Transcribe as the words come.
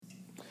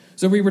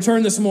So we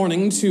return this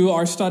morning to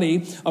our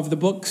study of the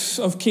books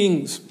of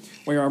Kings.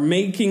 We are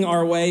making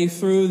our way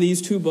through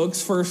these two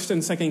books, 1st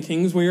and 2nd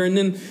Kings. We are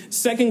in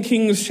 2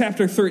 Kings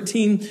chapter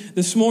 13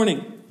 this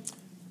morning.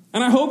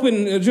 And I hope,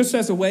 and just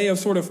as a way of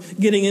sort of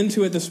getting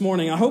into it this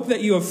morning, I hope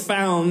that you have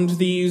found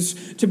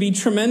these to be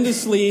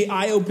tremendously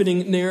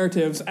eye-opening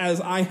narratives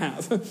as I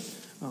have.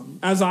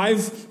 As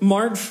I've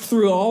marched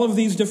through all of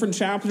these different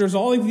chapters,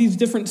 all of these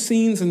different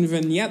scenes and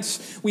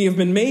vignettes, we have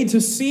been made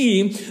to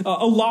see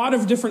a lot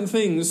of different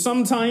things,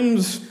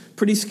 sometimes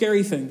pretty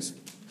scary things,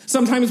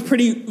 sometimes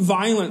pretty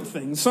violent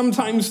things,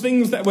 sometimes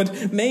things that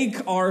would make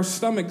our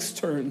stomachs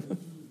turn.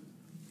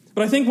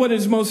 But I think what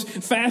is most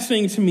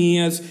fascinating to me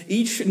as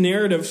each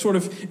narrative sort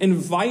of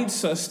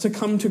invites us to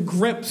come to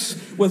grips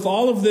with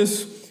all of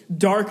this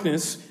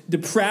darkness,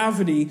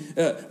 depravity,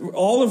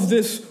 all of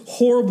this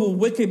horrible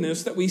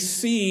wickedness that we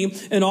see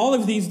in all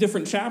of these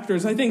different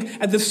chapters. I think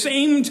at the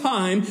same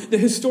time, the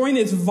historian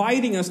is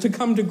inviting us to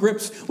come to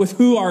grips with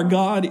who our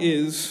God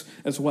is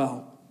as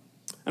well.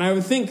 And I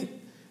would think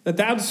that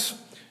that's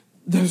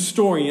the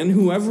historian,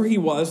 whoever he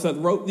was that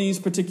wrote these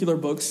particular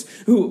books,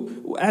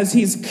 who, as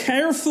he's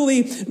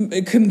carefully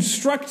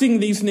constructing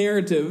these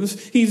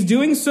narratives, he's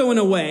doing so in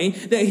a way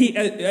that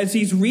as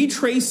he's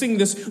retracing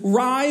this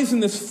rise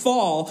and this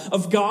fall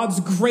of God's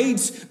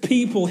great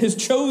people, his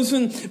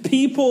chosen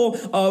people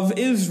of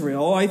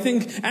Israel, I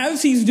think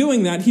as he's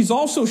doing that, he's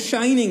also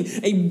shining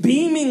a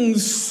beaming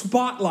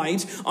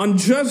spotlight on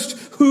just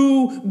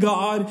who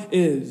God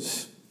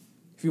is.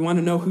 If you want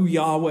to know who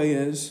Yahweh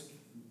is,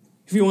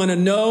 if you want to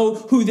know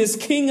who this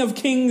King of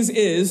Kings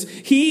is,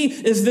 he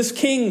is this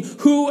king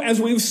who, as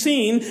we've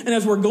seen, and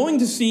as we're going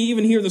to see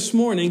even here this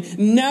morning,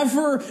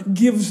 never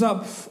gives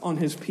up on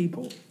his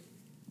people.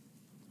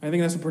 I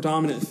think that's a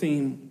predominant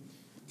theme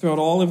throughout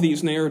all of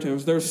these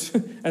narratives. There's,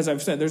 as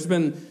I've said, there's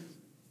been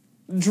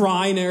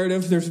dry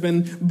narratives, there's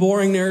been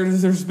boring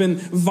narratives, there's been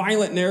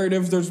violent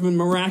narratives, there's been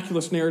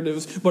miraculous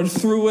narratives, but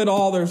through it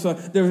all there's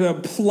a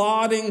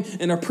plodding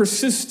and a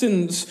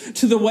persistence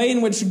to the way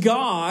in which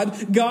God,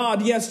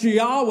 yes,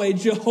 Yahweh,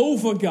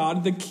 Jehovah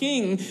God, the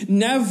King,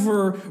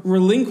 never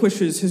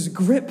relinquishes his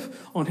grip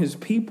on his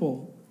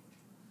people,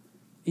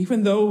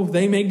 even though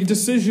they make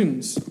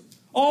decisions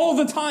all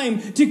the time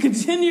to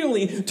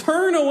continually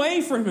turn away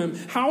from him.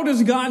 How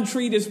does God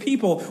treat his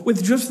people?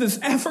 With just this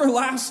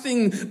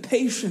everlasting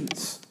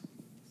patience.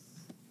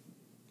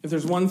 If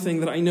there's one thing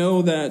that I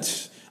know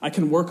that I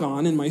can work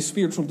on in my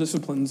spiritual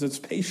disciplines, it's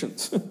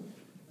patience.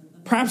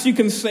 Perhaps you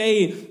can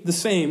say the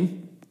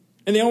same.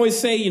 And they always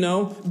say,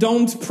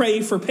 don't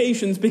pray for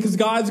patience because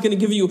God's going to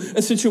give you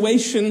a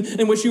situation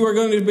in which you are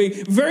going to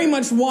be very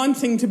much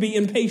wanting to be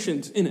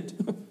impatient in it.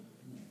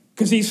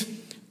 Because he's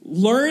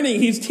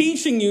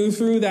teaching you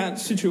through that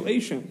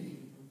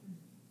situation.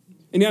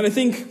 And yet I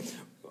think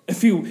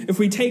if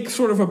we take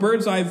sort of a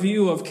bird's eye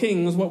view of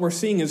Kings, what we're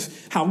seeing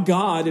is how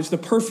God is the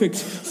perfect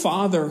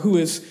Father who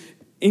is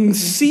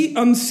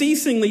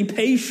unceasingly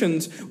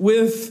patient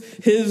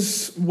with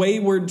his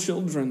wayward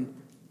children,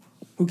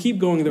 who keep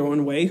going their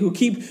own way, who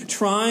keep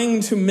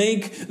trying to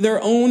make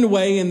their own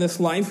way in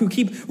this life, who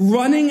keep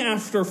running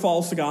after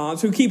false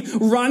gods, who keep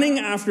running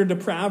after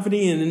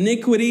depravity and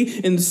iniquity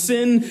and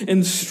sin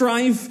and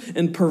strife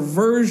and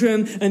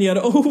perversion, and yet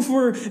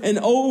over and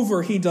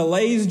over he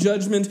delays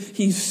judgment,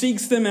 he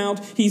seeks them out,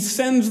 he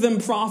sends them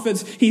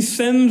prophets, he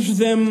sends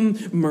them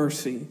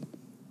mercy.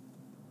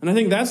 And I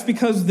think that's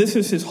because this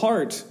is his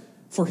heart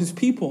for his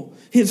people.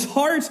 His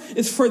heart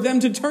is for them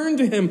to turn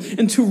to him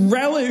and to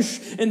relish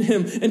in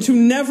him and to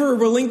never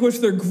relinquish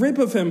their grip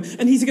of him.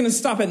 And he's going to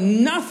stop at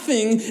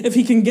nothing if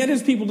he can get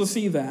his people to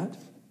see that.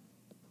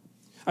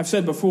 I've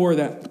said before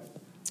that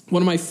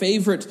one of my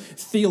favorite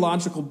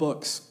theological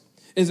books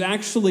is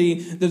actually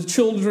the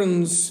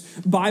children's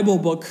Bible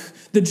book,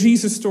 the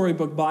Jesus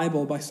Storybook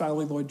Bible by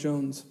Sally Lloyd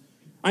Jones.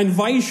 I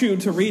invite you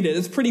to read it.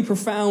 It's pretty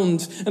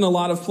profound in a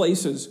lot of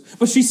places.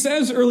 But she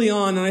says early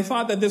on, and I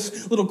thought that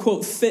this little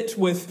quote fit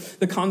with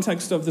the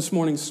context of this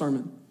morning's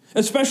sermon,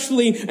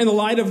 especially in the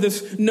light of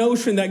this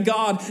notion that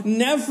God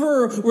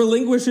never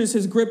relinquishes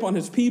his grip on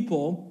his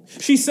people.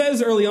 She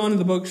says early on in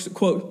the book,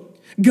 quote,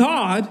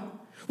 God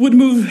would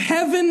move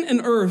heaven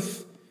and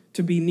earth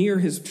to be near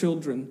his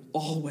children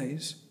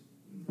always.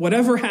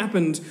 Whatever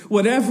happened,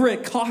 whatever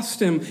it cost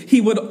him,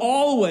 he would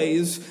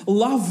always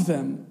love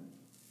them.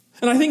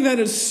 And I think that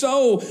is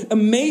so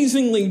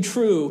amazingly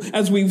true,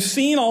 as we've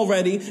seen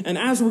already, and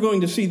as we're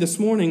going to see this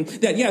morning,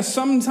 that yes,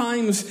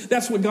 sometimes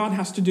that's what God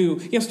has to do.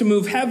 He has to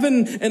move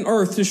heaven and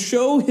earth to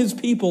show his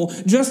people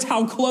just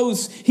how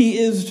close he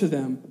is to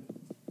them,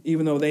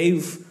 even though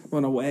they've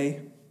run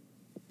away,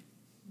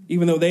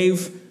 even though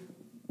they've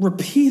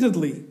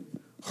repeatedly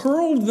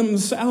hurled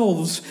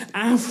themselves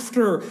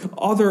after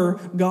other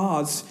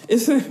gods.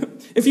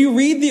 If you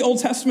read the Old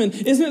Testament,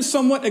 isn't it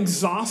somewhat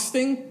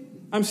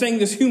exhausting? I'm saying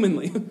this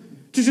humanly.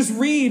 To just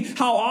read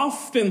how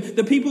often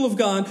the people of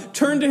God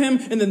turn to him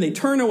and then they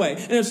turn away.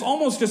 And it's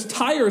almost just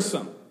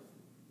tiresome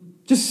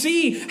To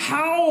see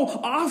how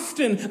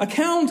often,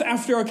 account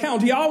after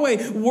account,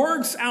 Yahweh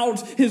works out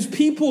his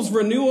people's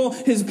renewal,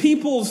 his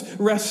people's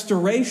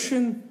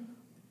restoration,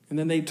 and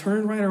then they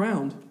turn right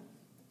around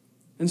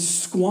and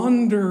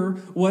squander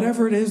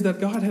whatever it is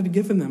that God had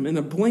given them in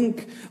a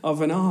blink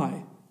of an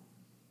eye.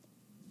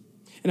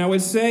 And I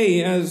would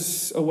say,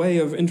 as a way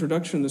of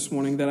introduction this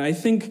morning, that I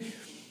think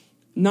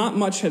not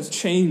much has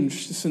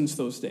changed since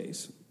those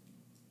days.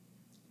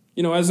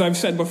 You know, as I've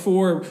said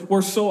before,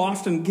 we're so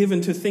often given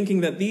to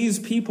thinking that these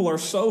people are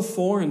so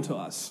foreign to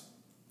us.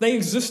 They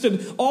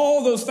existed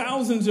all those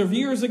thousands of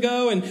years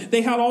ago, and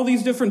they had all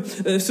these different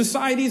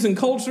societies and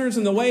cultures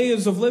and the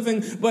ways of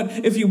living.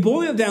 But if you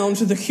boil it down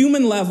to the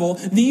human level,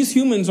 these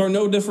humans are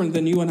no different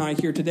than you and I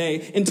here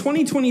today. In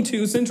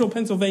 2022, central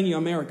Pennsylvania,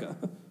 America,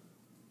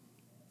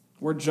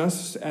 we're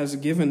just as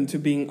given to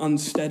being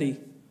unsteady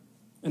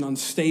and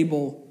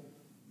unstable,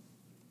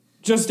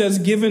 just as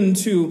given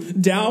to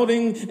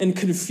doubting and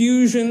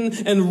confusion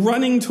and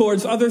running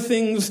towards other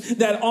things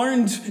that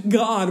aren't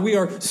God. We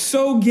are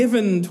so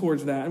given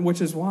towards that, which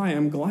is why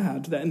I'm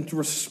glad that in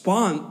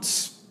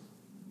response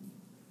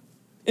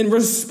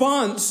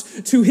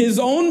to his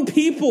own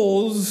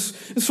people's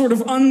sort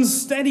of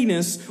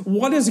unsteadiness,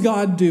 what does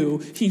God do?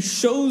 He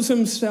shows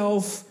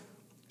himself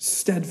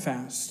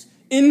steadfast,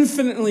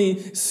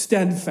 infinitely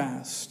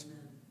steadfast.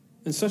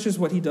 And such is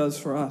what he does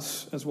for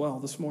us as well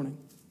this morning.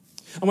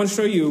 I want to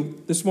show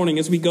you this morning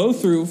as we go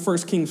through 2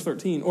 Kings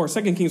 13,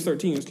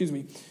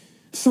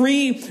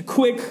 3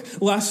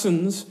 quick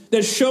lessons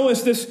that show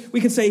us this,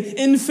 we could say,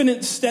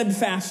 infinite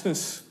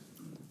steadfastness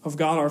of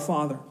God our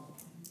Father.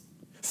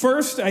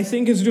 First, I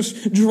think, is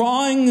just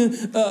drawing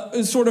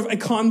sort of a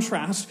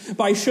contrast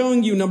by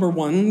showing you, number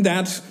one,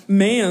 that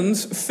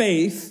man's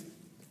faith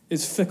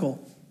is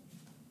fickle.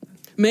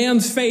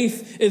 Man's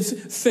faith is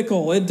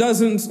fickle. It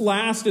doesn't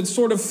last. It's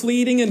sort of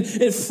fleeting, and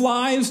it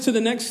flies to the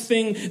next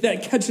thing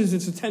that catches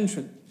its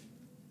attention.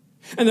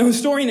 And the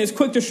historian is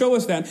quick to show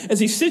us that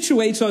as he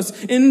situates us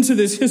into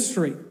this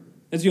history.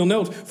 As you'll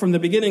note from the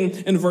beginning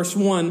in verse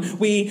 1,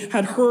 we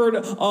had heard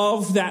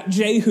of that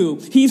Jehu.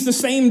 He's the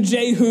same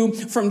Jehu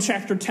from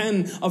chapter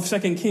 10 of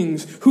 2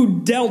 Kings,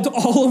 who dealt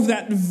all of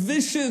that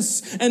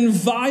vicious and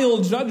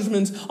vile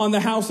judgment on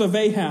the house of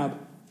Ahab.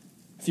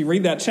 If you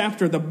read that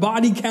chapter, the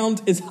body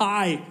count is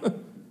high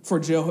for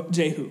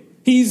Jehu.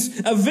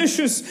 He's a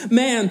vicious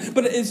man,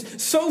 but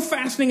it's so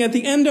fascinating at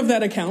the end of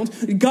that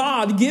account,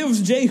 God gives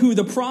Jehu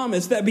the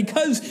promise that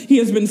because he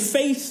has been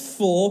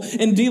faithful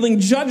in dealing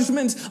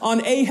judgment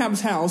on Ahab's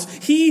house,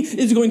 he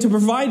is going to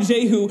provide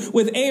Jehu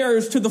with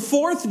heirs to the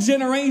 4th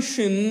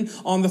generation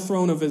on the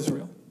throne of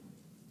Israel.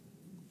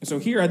 And so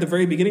here at the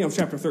very beginning of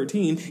chapter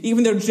 13,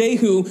 even though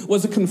Jehu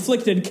was a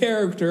conflicted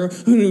character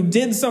who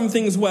did some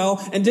things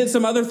well and did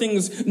some other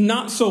things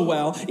not so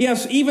well,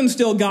 yes, even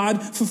still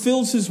God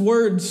fulfills his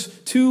words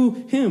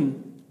to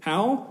him.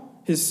 How?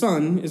 His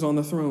son is on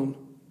the throne.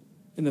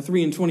 In the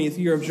 23rd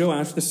year of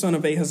Joash, the son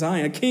of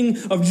Ahaziah, king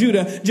of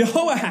Judah,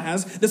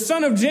 Jehoahaz, the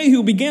son of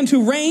Jehu, began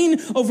to reign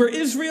over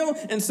Israel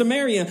and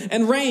Samaria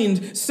and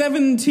reigned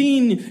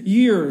 17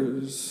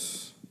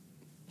 years.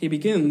 He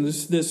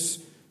begins this,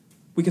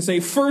 we could say,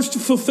 first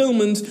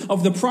fulfillment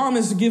of the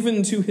promise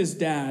given to his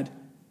dad,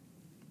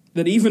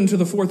 that even to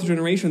the 4th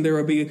generation there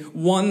will be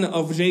one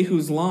of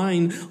Jehu's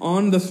line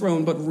on the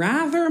throne. But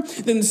rather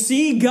than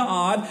see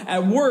God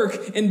at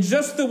work in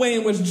just the way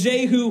in which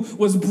Jehu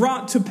was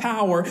brought to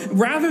power,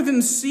 rather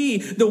than see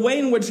the way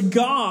in which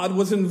God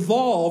was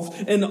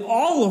involved in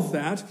all of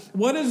that,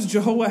 what does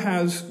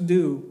Jehoahaz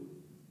do?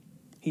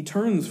 He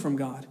turns from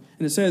God.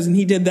 And it says, and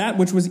he did that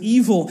which was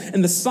evil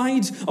in the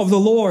sight of the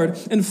Lord,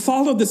 and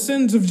followed the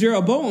sins of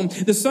Jeroboam,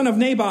 the son of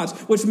Nebat,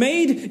 which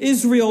made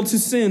Israel to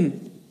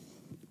sin.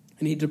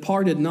 And he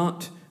departed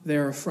not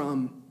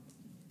therefrom.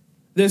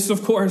 This,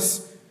 of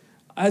course,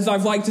 as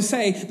I've liked to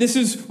say, this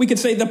is, we could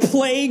say, the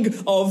plague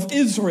of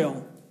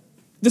Israel.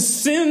 The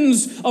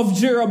sins of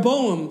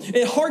Jeroboam.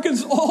 It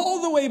harkens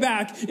all the way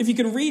back, if you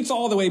can reach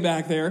all the way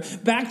back there,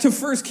 back to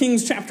 1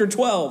 Kings chapter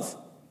 12.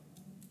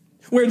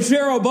 Where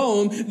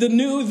Jeroboam, the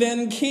new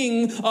then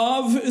king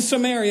of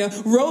Samaria,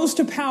 rose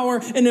to power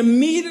and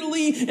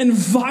immediately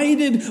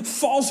invited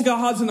false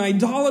gods and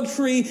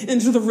idolatry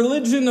into the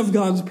religion of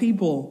God's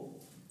people.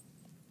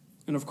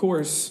 And of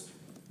course,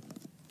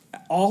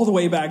 all the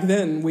way back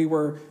then, we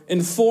were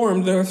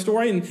informed, the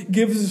historian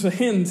gives us a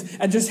hint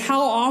at just how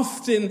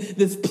often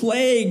this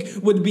plague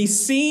would be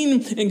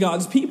seen in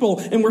God's people.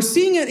 And we're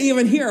seeing it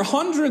even here,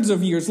 hundreds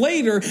of years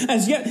later,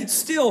 as yet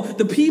still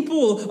the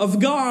people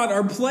of God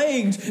are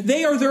plagued.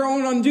 They are their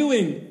own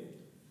undoing.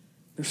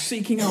 They're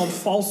seeking out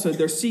falsehood.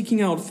 They're seeking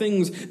out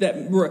things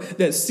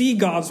that see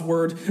God's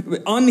word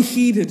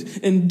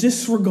unheeded and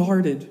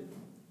disregarded.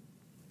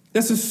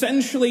 That's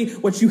essentially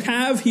what you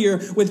have here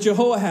with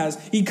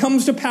Jehoahaz. He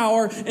comes to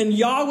power, and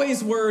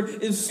Yahweh's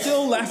word is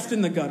still left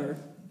in the gutter,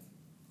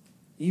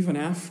 even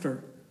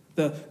after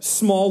the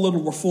small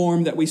little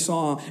reform that we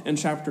saw in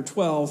chapter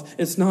 12.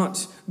 It's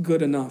not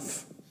good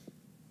enough.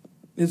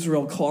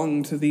 Israel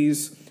clung to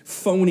these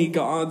phony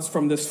gods,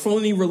 from this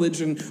phony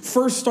religion,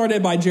 first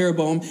started by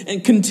Jeroboam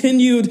and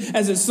continued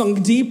as it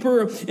sunk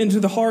deeper into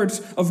the heart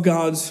of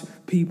God's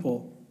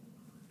people.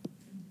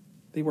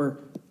 They were,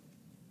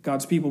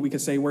 God's people, we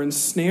could say, were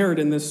ensnared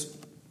in this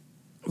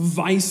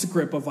vice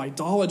grip of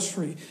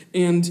idolatry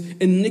and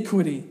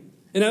iniquity.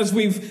 And as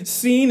we've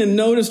seen and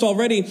noticed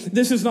already,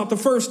 this is not the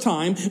first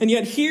time. And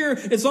yet here,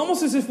 it's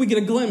almost as if we get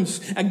a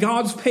glimpse at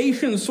God's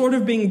patience sort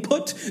of being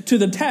put to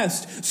the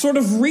test, sort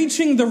of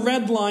reaching the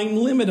red line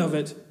limit of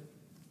it.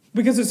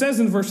 Because it says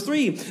in verse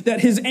 3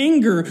 that his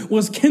anger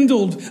was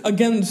kindled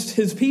against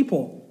his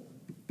people.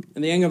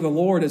 And the anger of the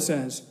Lord, it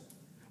says,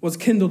 was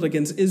kindled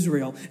against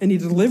Israel. And he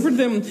delivered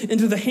them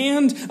into the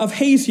hand of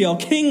Hazael,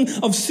 king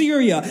of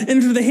Syria, and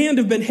into the hand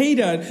of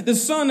Ben-Hadad, the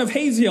son of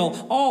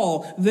Hazael,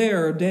 all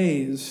their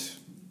days.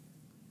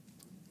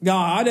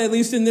 God, at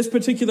least in this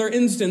particular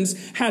instance,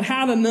 had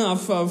had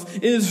enough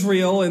of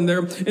Israel and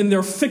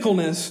their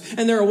fickleness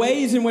and their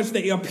ways in which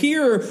they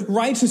appear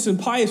righteous and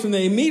pious and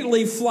they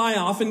immediately fly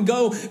off and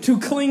go to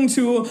cling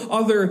to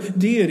other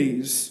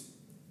deities.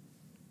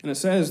 And it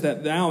says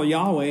that now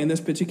Yahweh in this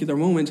particular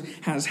moment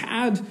has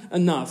had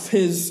enough.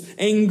 His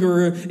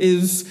anger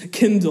is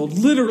kindled.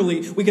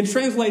 Literally, we can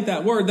translate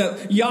that word,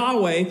 that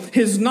Yahweh,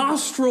 his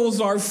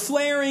nostrils are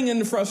flaring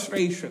in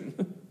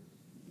frustration.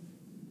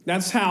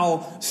 That's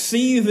how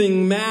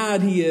seething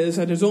mad he is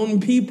at his own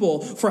people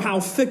for how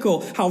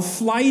fickle, how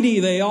flighty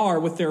they are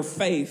with their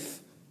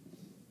faith.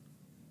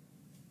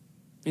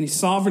 And he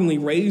sovereignly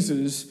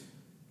raises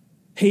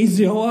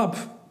Hazael up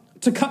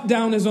to cut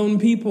down his own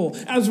people.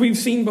 As we've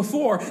seen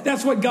before,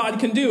 that's what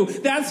God can do.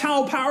 That's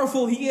how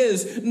powerful he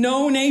is.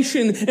 No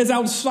nation is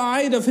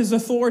outside of his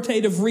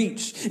authoritative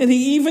reach. And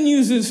he even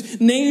uses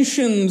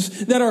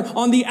nations that are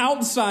on the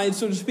outside,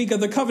 so to speak,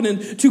 of the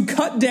covenant to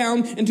cut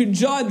down and to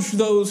judge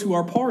those who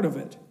are part of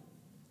it.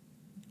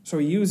 So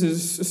he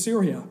uses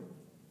Assyria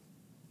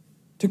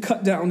to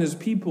cut down his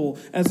people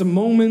as a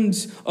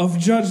moment of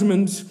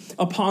judgment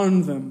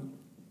upon them.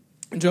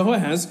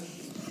 Jehoahaz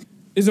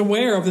is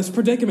aware of this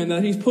predicament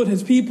that he's put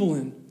his people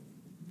in.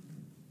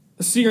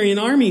 The Syrian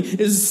army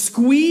is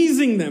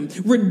squeezing them,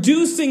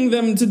 reducing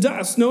them to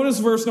dust. Notice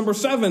verse number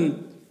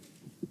 7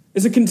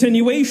 is a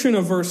continuation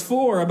of verse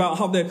 4 about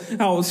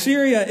how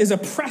Syria is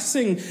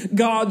oppressing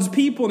God's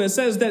people. And it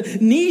says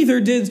that neither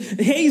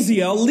did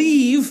Hazael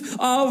leave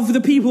of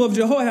the people of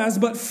Jehoahaz,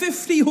 but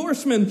 50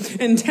 horsemen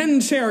and 10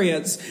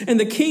 chariots. And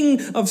the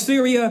king of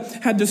Syria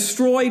had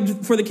destroyed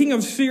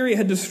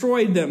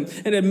them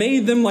and had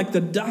made them like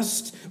the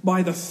dust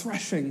by the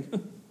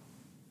threshing.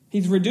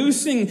 He's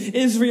reducing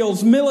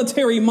Israel's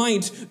military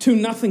might to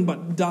nothing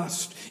but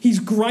dust. He's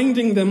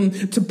grinding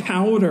them to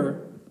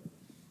powder.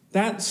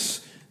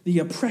 That's the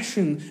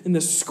oppression and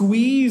the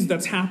squeeze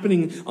that's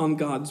happening on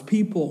God's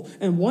people.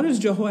 And what does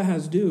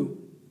Jehoahaz do?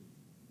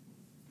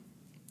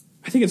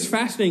 I think it's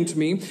fascinating to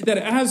me that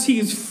as he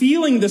is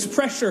feeling this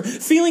pressure,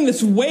 feeling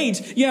this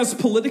weight, yes,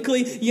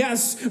 politically,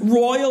 yes,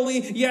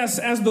 royally, yes,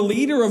 as the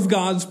leader of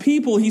God's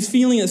people, he's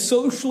feeling it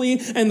socially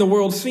and the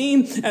world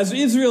scene. As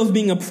Israel is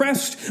being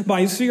oppressed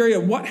by Syria,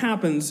 what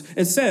happens?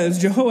 It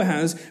says,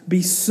 Jehoahaz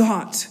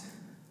besought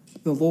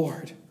the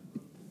Lord.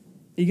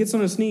 He gets on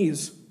his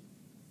knees.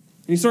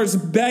 And he starts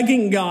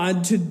begging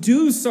God to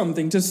do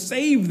something, to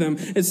save them.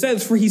 It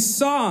says,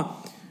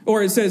 besought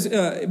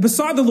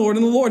the Lord,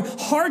 and the Lord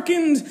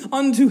hearkened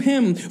unto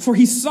him, for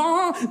he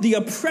saw the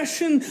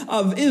oppression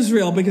of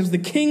Israel, because the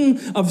king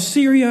of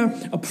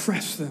Syria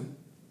oppressed them.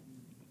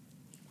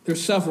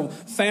 There's several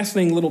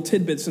fascinating little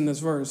tidbits in this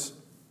verse.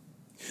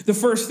 The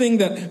first thing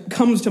that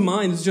comes to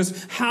mind is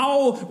just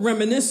how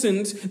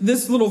reminiscent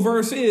this little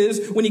verse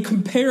is when you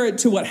compare it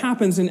to what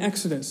happens in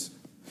Exodus.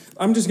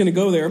 I'm just going to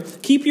go there.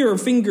 Keep your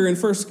finger in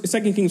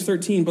 2 Kings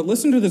 13, but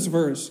listen to this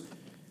verse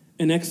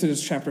in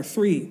Exodus chapter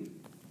 3.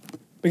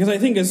 Because I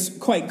think it's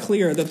quite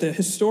clear that the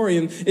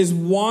historian is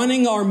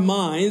wanting our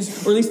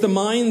minds, or at least the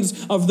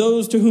minds of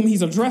those to whom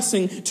he's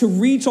addressing, to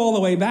reach all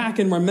the way back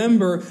and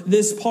remember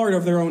this part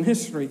of their own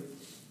history.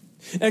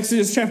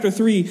 Exodus chapter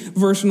 3,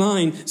 verse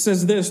 9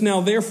 says this,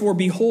 Now therefore,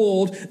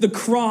 behold, the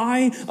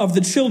cry of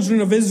the children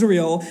of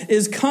Israel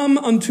is come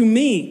unto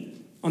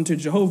me, unto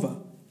Jehovah.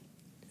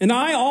 And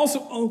I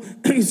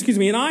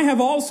have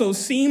also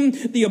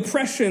seen the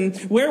oppression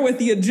wherewith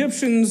the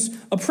Egyptians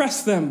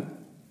oppressed them.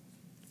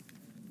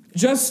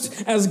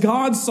 Just as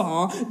God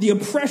saw the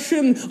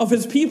oppression of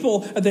his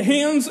people at the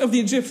hands of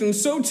the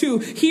Egyptians, so too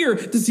here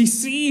does he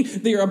see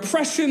their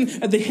oppression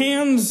at the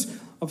hands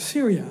of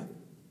Syria.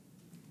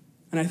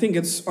 And I think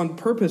it's on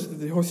purpose that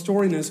the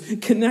historian is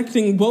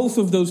connecting both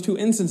of those two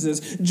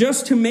instances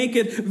just to make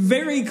it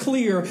very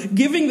clear,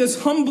 giving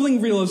this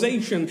humbling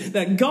realization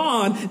that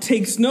God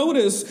takes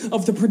notice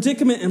of the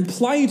predicament and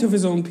plight of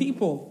his own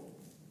people,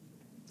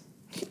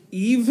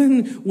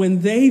 even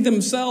when they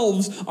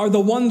themselves are the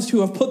ones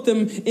who have put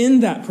them in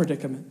that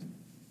predicament.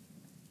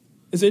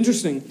 It's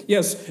interesting.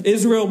 Yes,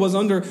 Israel was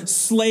under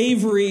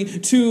slavery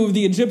to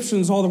the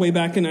Egyptians all the way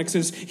back in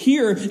Exodus.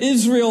 Here,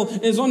 Israel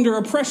is under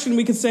oppression,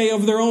 we could say,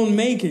 of their own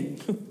making.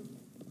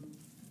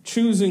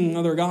 choosing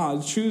other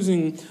gods,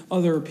 choosing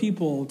other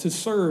people to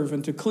serve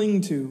and to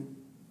cling to.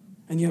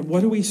 And yet,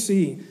 what do we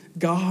see?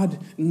 God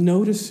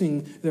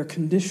noticing their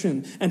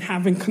condition and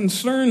having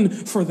concern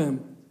for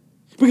them.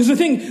 Because I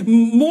think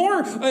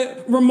more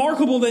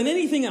remarkable than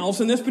anything else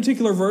in this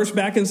particular verse,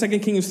 back in 2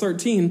 Kings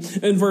 13,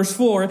 in verse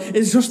 4,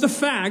 is just the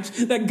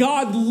fact that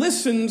God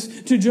listened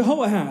to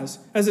Jehoahaz,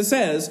 as it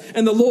says,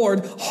 and the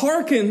Lord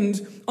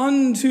hearkened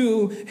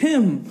unto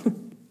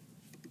him.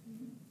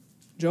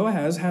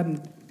 Jehoahaz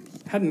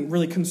hadn't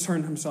really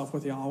concerned himself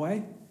with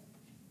Yahweh.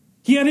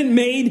 He hadn't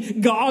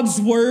made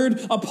God's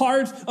word a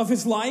part of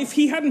his life.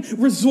 He hadn't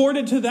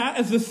resorted to that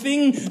as the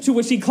thing to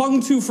which he clung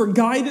to for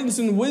guidance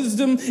and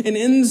wisdom and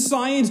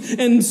insight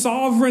and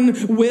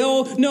sovereign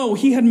will. No,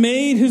 he had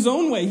made his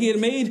own way. He had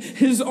made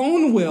his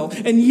own will.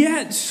 And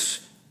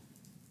yet,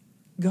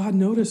 God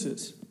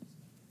notices.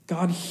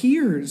 God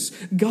hears.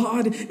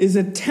 God is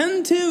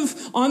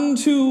attentive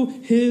unto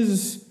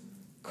his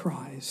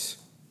cries.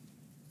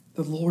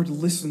 The Lord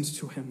listens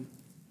to him.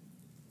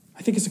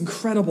 I think it's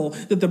incredible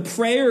that the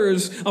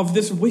prayers of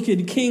this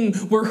wicked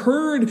king were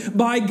heard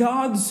by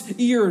God's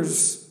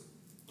ears.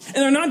 And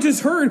they're not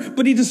just heard,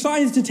 but he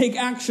decides to take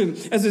action.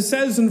 As it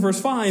says in verse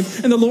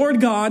 5, and the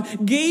Lord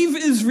God gave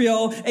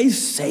Israel a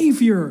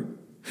savior,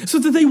 so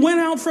that they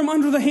went out from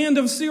under the hand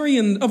of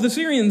the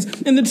Syrians,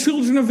 and the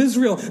children of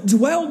Israel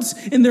dwelt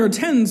in their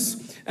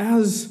tents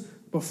as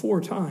before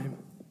time.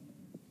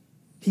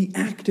 He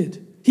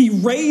acted. He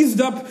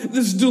raised up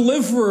this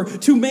deliverer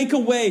to make a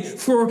way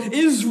for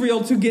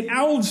Israel to get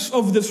out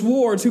of this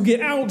war, to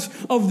get out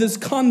of this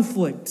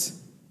conflict.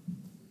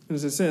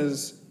 As it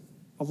says,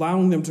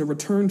 allowing them to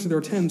return to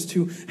their tents,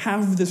 to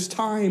have this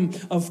time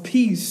of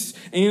peace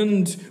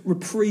and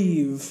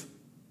reprieve.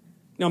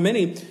 Now,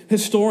 many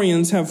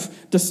historians have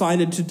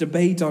decided to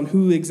debate on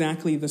who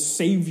exactly the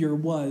Savior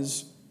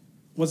was.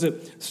 Was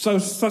it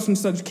such and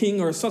such king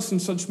or such and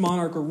such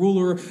monarch or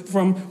ruler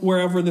from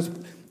wherever this...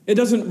 It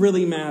doesn't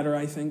really matter,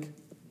 I think.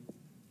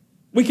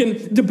 We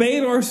can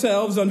debate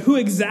ourselves on who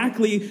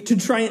exactly to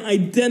try and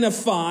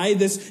identify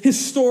this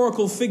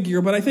historical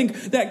figure, but I think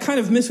that kind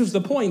of misses the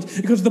point,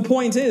 because the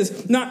point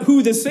is not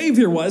who the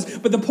Savior was,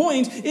 but the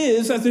point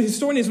is, as the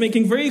historian is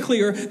making very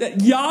clear, that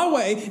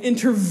Yahweh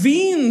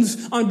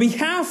intervenes on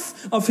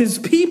behalf of his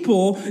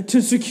people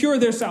to secure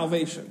their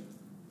salvation.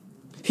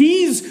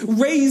 He's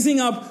raising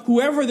up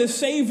whoever the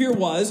Savior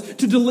was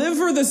to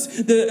deliver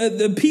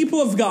the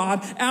people of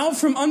God out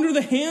from under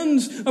the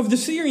hands of the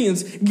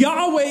Syrians.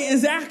 Yahweh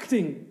is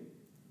acting.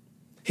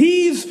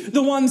 He's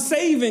the one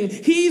saving.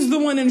 He's the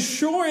one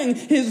ensuring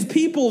his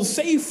people's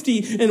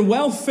safety and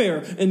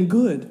welfare and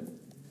good.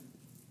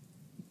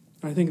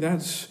 I think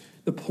that's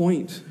the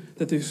point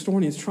that the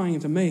historian is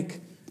trying to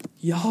make.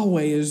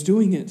 Yahweh is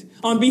doing it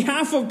on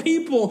behalf of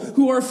people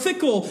who are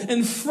fickle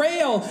and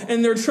frail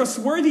in their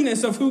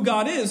trustworthiness of who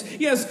God is.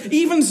 Yes,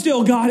 even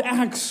still, God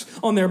acts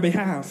on their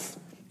behalf.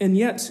 And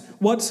yet,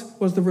 what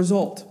was the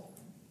result?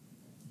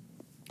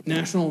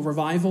 National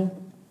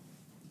revival?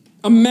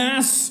 A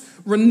mass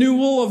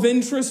renewal of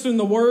interest in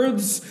the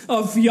words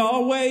of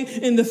Yahweh,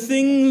 in the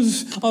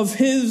things of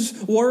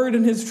his word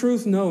and his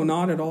truth? No,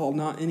 not at all.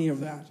 Not any of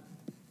that.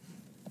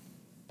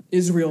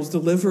 Israel's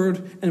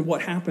delivered, and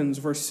what happens?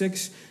 Verse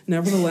 6,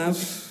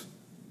 nevertheless,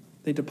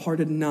 they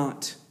departed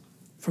not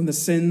from the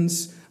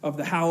sins of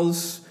the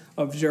house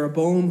of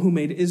Jeroboam, who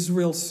made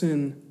Israel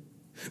sin,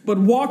 but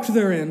walked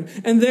therein,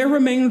 and there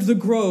remained the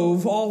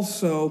grove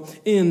also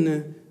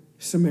in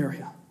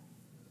Samaria.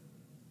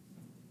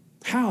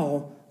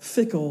 How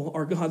fickle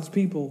are God's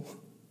people?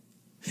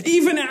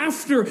 Even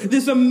after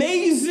this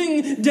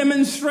amazing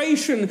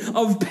demonstration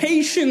of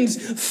patience,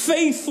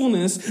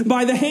 faithfulness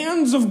by the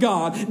hands of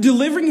God,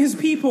 delivering his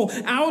people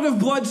out of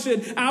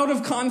bloodshed, out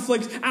of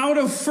conflict, out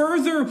of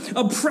further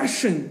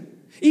oppression,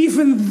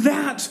 even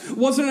that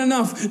wasn't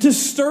enough to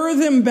stir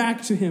them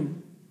back to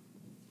him.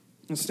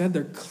 Instead,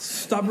 they're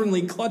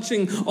stubbornly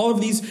clutching all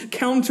of these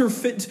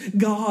counterfeit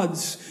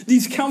gods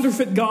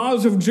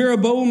of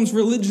Jeroboam's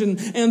religion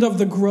and of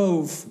the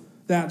grove,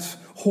 that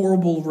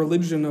horrible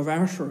religion of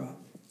Asherah.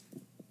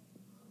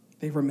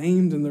 They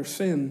remained in their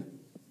sin,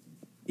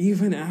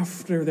 even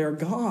after their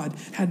God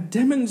had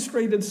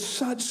demonstrated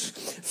such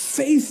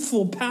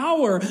faithful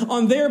power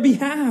on their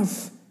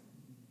behalf.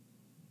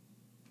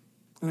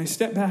 And I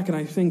step back and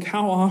I think,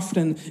 how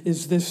often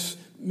is this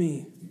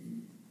me?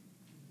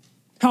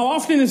 How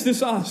often is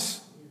this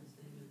us?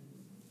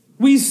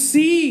 We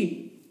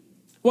see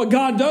what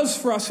God does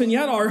for us, and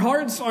yet our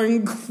hearts are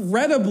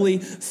incredibly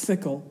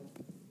fickle,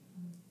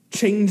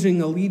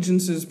 changing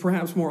allegiances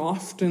perhaps more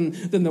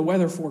often than the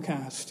weather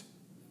forecast.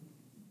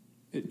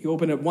 You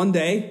open it one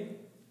day,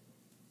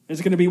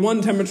 it's going to be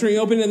one temperature. You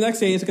open it the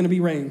next day, it's going to be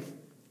rain.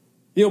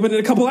 You open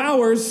it a couple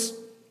hours,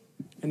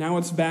 and now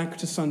it's back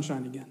to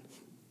sunshine again.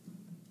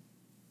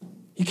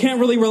 You can't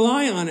really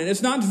rely on it.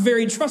 It's not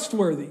very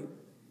trustworthy.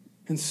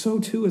 And so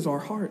too is our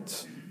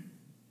hearts.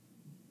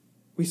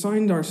 We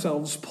find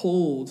ourselves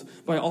pulled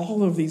by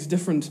all of these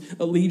different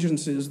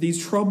allegiances,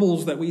 these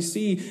troubles that we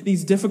see,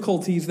 these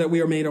difficulties that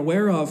we are made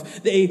aware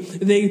of. They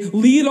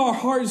lead our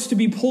hearts to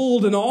be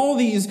pulled in all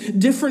these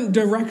different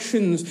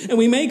directions, and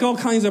we make all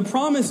kinds of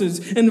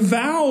promises and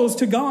vows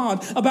to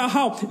God about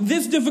how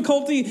this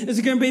difficulty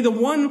is going to be the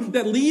one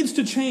that leads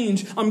to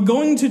change. I'm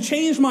going to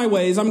change my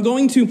ways. I'm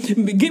going to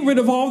get rid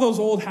of all those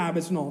old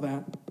habits and all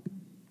that.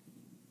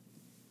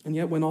 And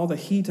yet when all the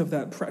heat of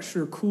that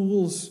pressure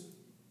cools,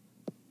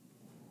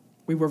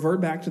 we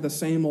revert back to the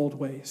same old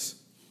ways.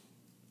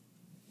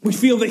 We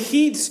feel the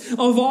heat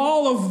of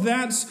all of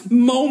that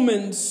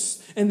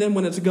moments, and then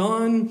when it's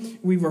gone,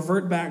 we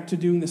revert back to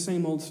doing the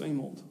same old, same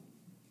old.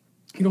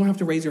 You don't have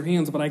to raise your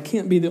hands, but I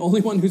can't be the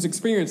only one who's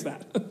experienced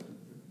that.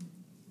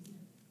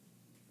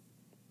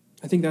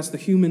 I think that's the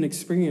human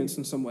experience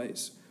in some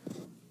ways.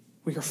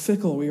 We are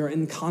fickle, we are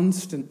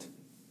inconstant.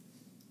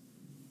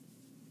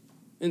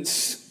 And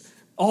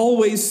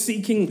always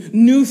seeking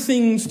new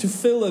things to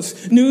fill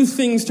us, new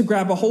things to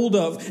grab a hold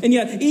of. And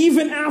yet,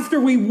 even after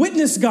we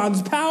witness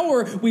God's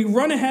power, we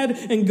run ahead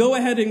and go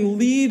ahead and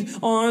lead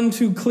on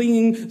to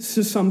clinging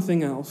to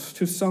something else,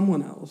 to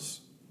someone else.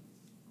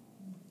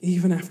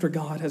 Even after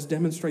God has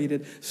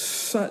demonstrated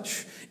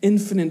such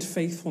infinite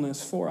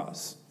faithfulness for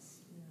us.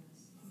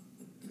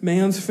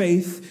 Man's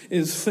faith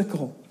is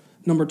fickle.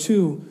 Number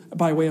two,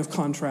 by way of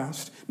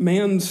contrast,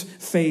 man's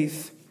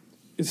faith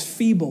is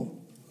feeble.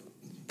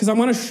 Because I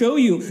want to show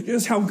you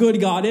just how good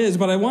God is,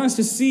 but I want us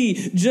to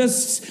see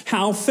just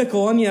how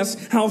fickle and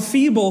yes, how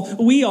feeble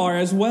we are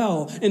as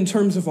well in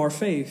terms of our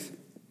faith.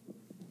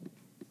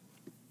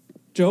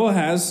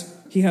 Jehoahaz,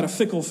 he had a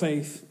fickle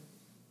faith.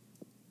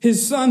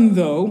 His son,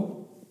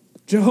 though,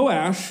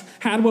 Jehoash,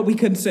 had what we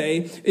could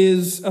say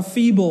is a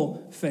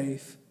feeble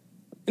faith.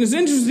 And it's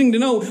interesting to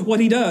know what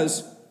he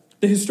does.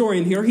 The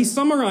historian here, he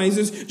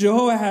summarizes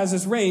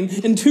Jehoahaz's reign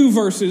in two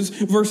verses,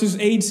 verses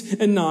 8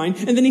 and 9,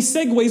 and then he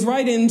segues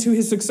right into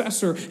his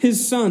successor,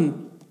 his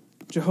son,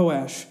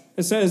 Jehoash.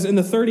 It says, in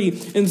the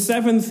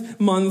 37th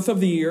month of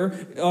the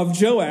year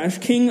of Joash,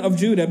 king of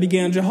Judah,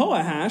 began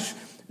Jehoash,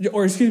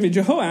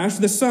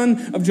 the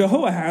son of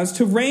Jehoahaz,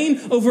 to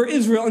reign over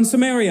Israel and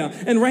Samaria,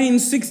 and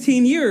reigned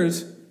 16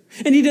 years.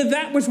 And he did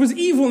that which was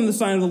evil in the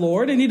sight of the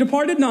Lord, and he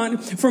departed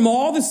not from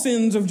all the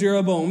sins of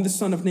Jeroboam, the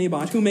son of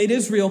Nebat, who made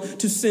Israel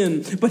to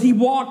sin, but he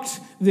walked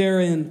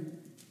therein.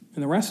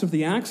 And the rest of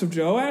the acts of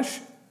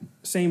Joash,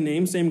 same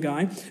name, same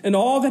guy, and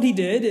all that he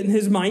did in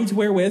his might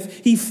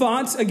wherewith he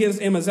fought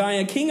against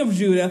Amaziah, king of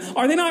Judah,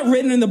 are they not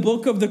written in the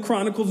book of the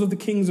Chronicles of the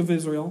kings of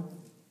Israel?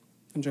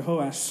 And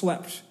Jehoash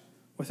slept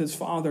with his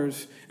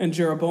fathers, and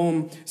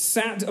Jeroboam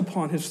sat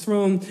upon his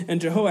throne, and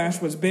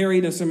Jehoash was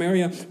buried in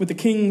Samaria with the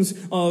kings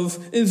of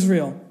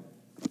Israel.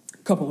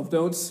 A couple of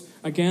notes.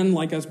 Again,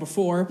 like as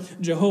before,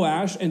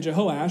 Jehoash and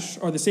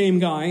Jehoash are the same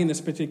guy in this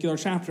particular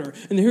chapter.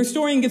 And the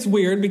historian gets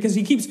weird because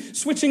he keeps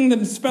switching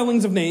the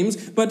spellings of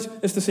names, but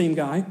it's the same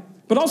guy.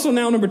 But also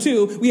now, number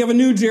two, we have a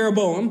new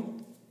Jeroboam.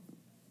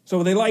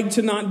 So they like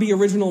to not be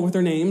original with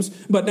their names,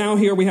 but now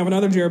here we have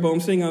another Jeroboam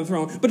sitting on the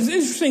throne. But it's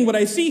interesting, what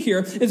I see here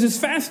is it's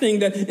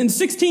fascinating that in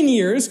 16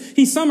 years,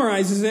 he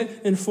summarizes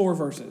it in 4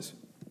 verses.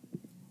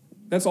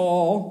 That's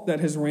all that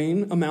his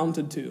reign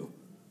amounted to.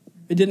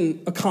 It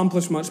didn't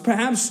accomplish much.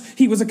 Perhaps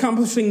he was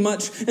accomplishing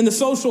much in the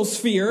social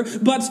sphere,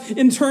 but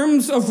in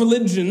terms of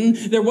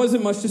religion, there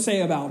wasn't much to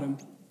say about him.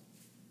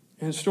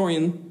 A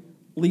historian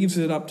leaves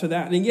it up to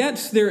that. And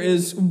yet there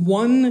is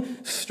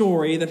one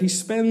story that he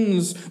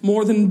spends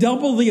more than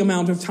double the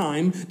amount of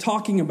time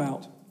talking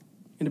about.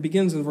 And it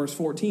begins in verse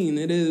 14.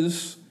 It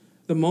is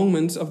the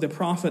moment of the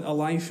prophet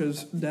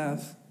Elisha's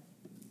death.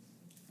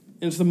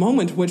 And it's the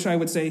moment which I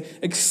would say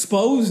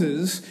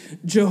exposes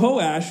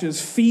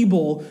Jehoash's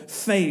feeble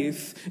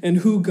faith in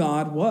who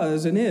God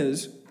was and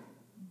is.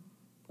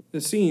 The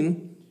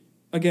scene,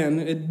 again,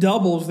 it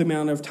doubles the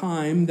amount of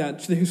time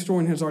that the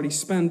historian has already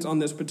spent on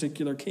this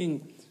particular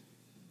king.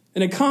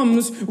 And it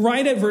comes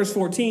right at verse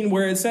 14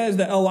 where it says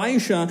that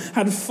Elisha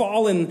had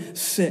fallen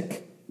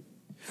sick.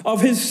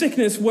 Of his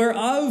sickness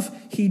whereof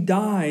he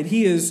died.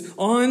 He is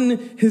on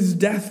his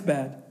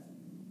deathbed.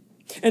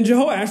 And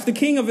Jehoash, the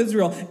king of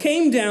Israel,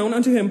 came down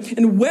unto him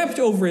and wept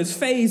over his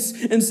face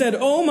and said,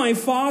 "O my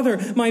father,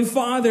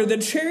 the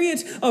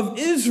chariot of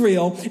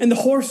Israel and the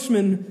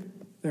horsemen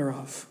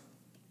thereof."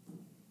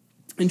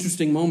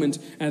 Interesting moment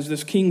as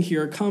this king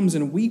here comes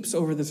and weeps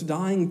over this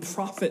dying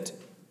prophet.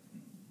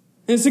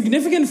 And it's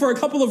significant for a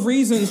couple of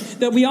reasons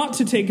that we ought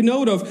to take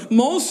note of.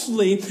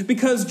 Mostly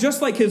because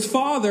just like his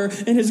father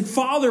and his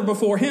father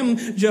before him,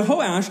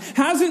 Jehoash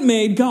hasn't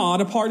made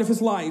God a part of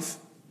his life.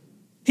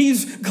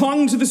 He's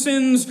clung to the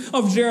sins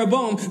of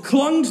Jeroboam,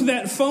 clung to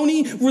that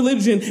phony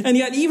religion. And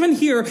yet even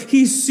here,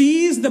 he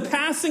sees the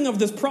passing of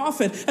this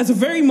prophet as a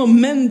very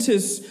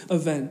momentous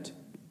event.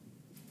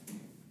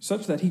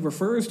 Such that he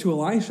refers to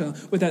Elisha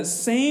with that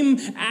same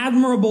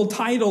admirable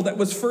title that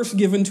was first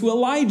given to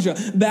Elijah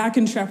back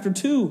in chapter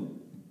 2.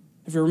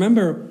 If you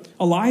remember,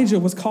 Elijah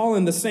was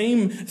calling the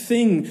same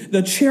thing,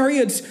 the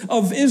chariots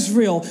of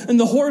Israel and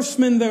the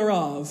horsemen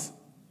thereof.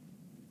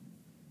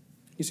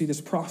 You see,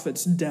 this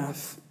prophet's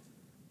death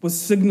was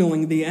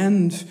signaling the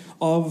end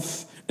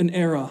of an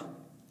era,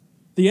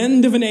 the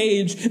end of an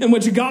age in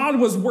which God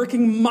was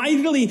working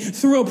mightily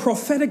through a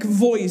prophetic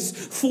voice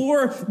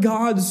for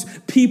God's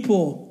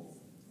people.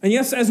 And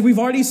yes, as we've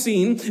already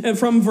seen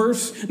from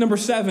verse number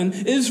 7,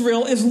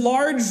 Israel is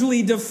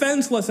largely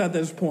defenseless at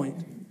this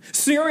point.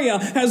 Syria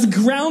has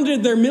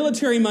grounded their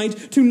military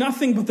might to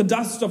nothing but the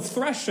dust of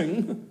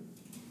threshing.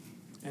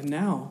 And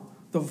now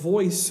the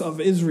voice of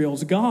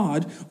Israel's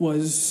God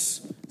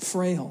was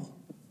frail.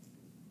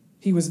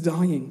 He was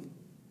dying,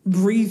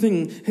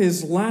 breathing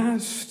his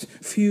last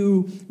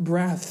few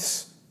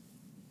breaths.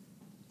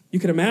 You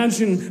could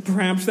imagine,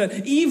 perhaps,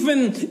 that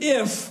even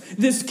if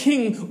this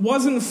king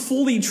wasn't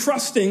fully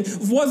trusting,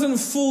 wasn't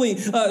fully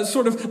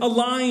sort of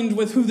aligned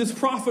with who this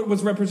prophet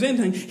was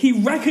representing, he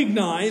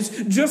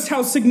recognized just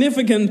how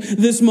significant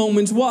this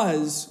moment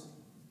was.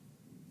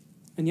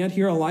 And yet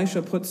here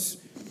Elisha puts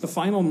the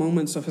final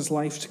moments of his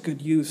life to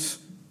good use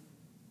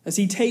as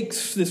he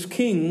takes this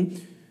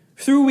king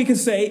through, we could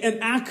say, an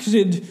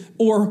acted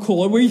oracle,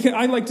 or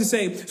I like to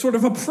say, sort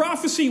of a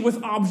prophecy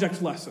with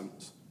object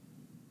lessons.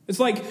 It's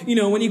like,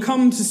 when you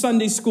come to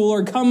Sunday school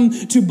or come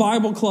to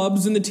Bible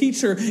clubs and the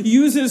teacher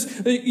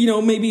uses,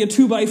 maybe a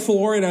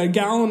 2x4 and a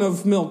gallon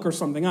of milk or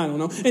something, I don't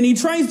know, and he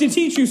tries to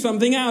teach you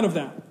something out of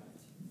that.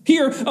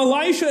 Here,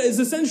 Elisha is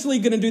essentially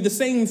going to do the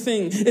same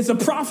thing. It's a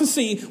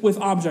prophecy with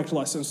object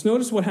lessons.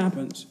 Notice what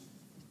happens.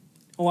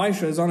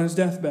 Elisha is on his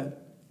deathbed.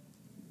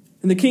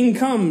 And the king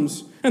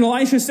comes, and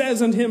Elisha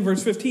says unto him,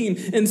 verse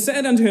 15, and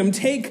said unto him,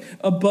 take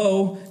a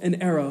bow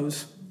and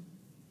arrows.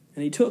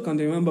 And he took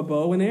unto him a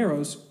bow and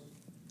arrows.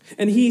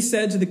 And he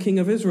said to the king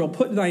of Israel,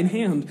 put thine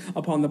hand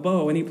upon the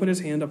bow. And he put his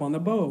hand upon the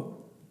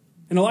bow.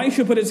 And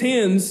Elisha put his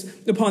hands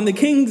upon the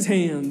king's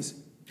hands.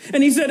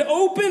 And he said,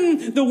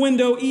 open the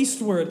window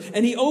eastward.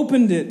 And he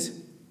opened it.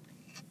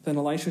 Then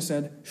Elisha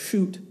said,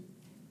 shoot.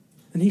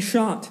 And he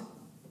shot.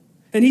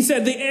 And he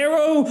said, the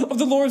arrow of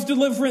the Lord's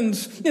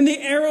deliverance, and the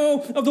arrow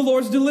of the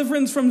Lord's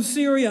deliverance from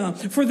Syria.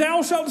 For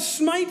thou shalt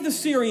smite the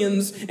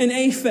Syrians in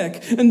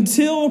Aphek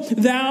until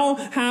thou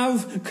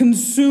have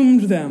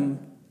consumed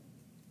them.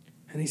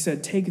 And he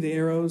said, take the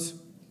arrows.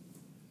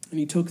 And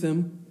he took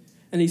them.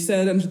 And he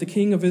said unto the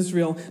king of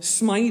Israel,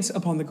 smite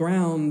upon the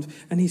ground.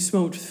 And he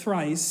smote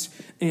thrice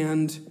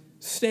and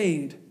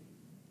stayed.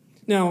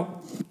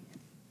 Now,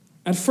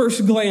 at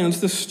first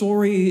glance, the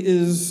story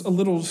is a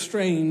little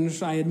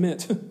strange, I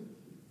admit.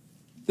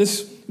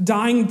 This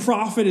dying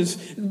prophet is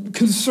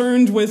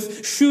concerned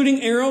with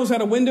shooting arrows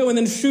at a window and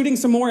then shooting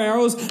some more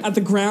arrows at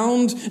the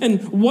ground.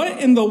 And what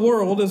in the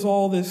world does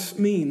all this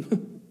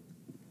mean?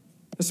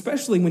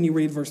 Especially when you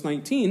read verse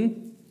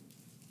 19.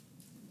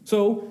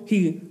 So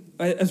he,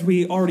 as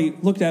we already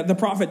looked at, the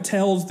prophet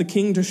tells the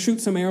king to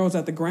shoot some arrows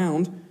at the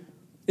ground.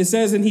 It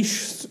says, and he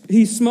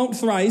smote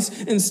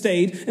thrice and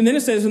stayed. And then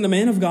it says, and the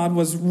man of God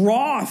was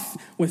wroth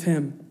with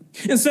him.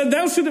 And said,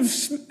 thou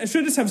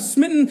shouldest have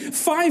smitten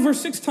 5 or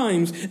 6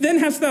 times. Then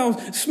hast thou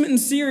smitten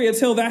Syria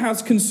till thou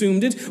hast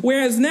consumed it.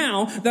 Whereas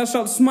now thou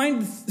shalt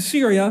smite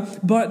Syria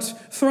but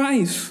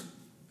thrice.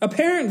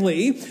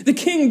 Apparently, the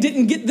king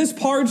didn't get this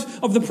part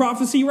of the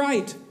prophecy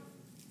right.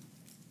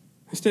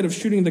 Instead of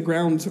shooting the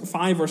ground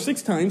 5 or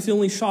 6 times, he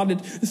only shot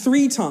it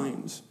 3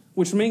 times,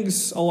 which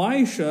makes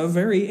Elisha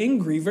very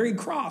angry, very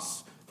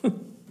cross.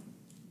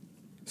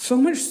 So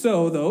much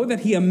so, though,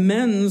 that he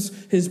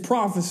amends his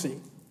prophecy.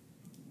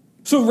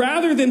 So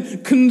rather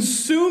than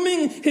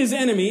consuming his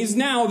enemies,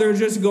 now they're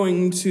just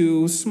going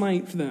to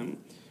smite them.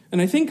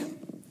 And I think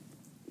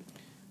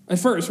at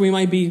first we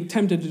might be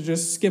tempted to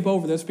just skip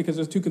over this because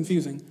it's too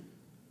confusing.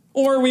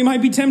 Or we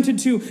might be tempted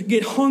to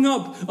get hung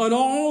up on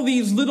all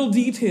these little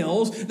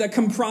details that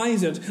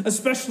comprise it,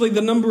 especially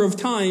the number of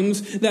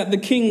times that the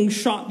king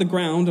shot the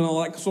ground and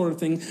all that sort of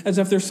thing, as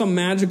if there's some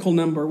magical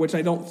number, which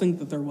I don't think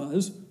that there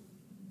was.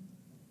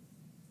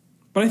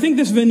 But I think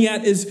this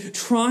vignette is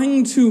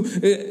trying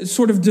to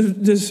sort of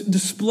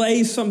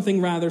display something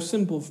rather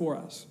simple for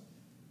us.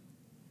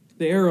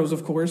 The arrows,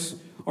 of course,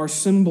 are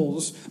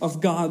symbols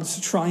of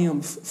God's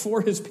triumph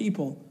for his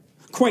people.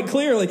 Quite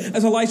clearly,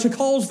 as Elisha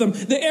calls them,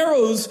 the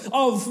arrows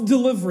of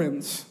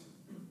deliverance.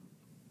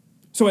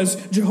 So as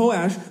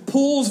Jehoash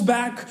pulls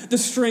back the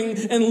string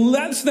and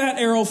lets that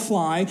arrow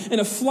fly, and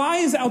it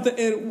flies out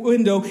the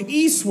window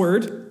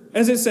eastward,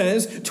 as it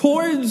says,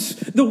 towards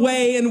the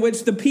way in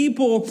which the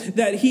people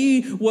that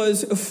he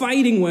was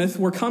fighting with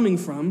were coming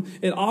from,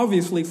 it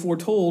obviously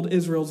foretold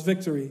Israel's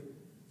victory.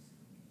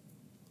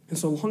 And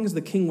so long as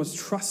the king was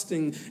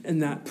trusting in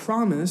that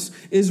promise,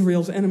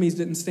 Israel's enemies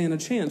didn't stand a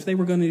chance. They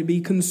were going to be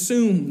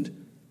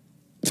consumed,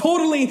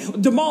 totally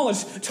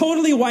demolished,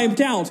 totally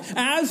wiped out.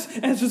 As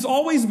has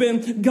always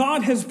been,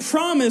 God has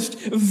promised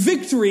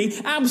victory,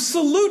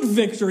 absolute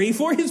victory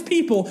for his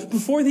people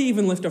before they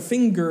even lift a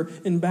finger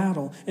in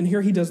battle. And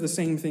here he does the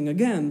same thing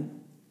again.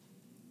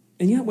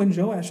 And yet when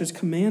Joash is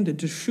commanded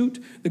to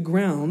shoot the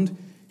ground,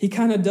 he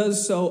kind of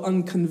does so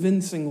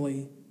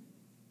unconvincingly.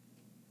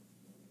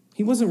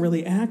 He wasn't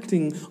really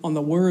acting on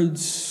the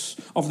words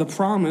of the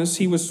promise.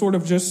 He was sort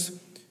of just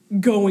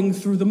going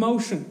through the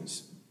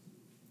motions.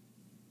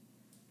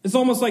 It's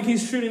almost like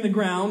he's shooting the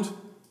ground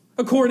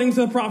according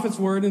to the prophet's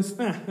word, and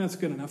that's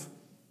good enough.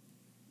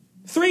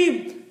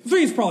 Three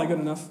is probably good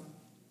enough.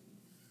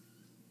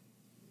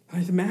 I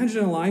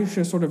imagine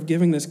Elisha sort of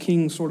giving this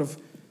king sort of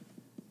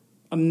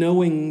a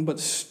knowing but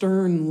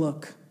stern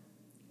look.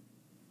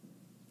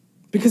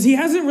 Because he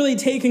hasn't really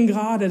taken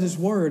God at his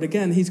word.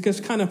 Again, he's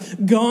just kind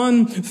of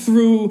gone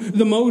through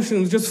the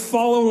motions, just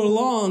followed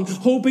along,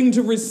 hoping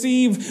to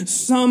receive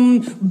some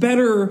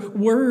better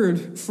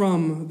word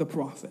from the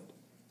prophet.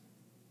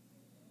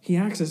 He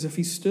acts as if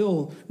he's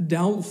still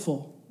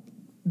doubtful.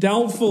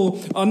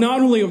 Doubtful not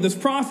only of this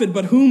prophet,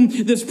 but whom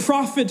this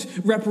prophet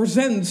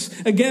represents.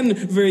 Again,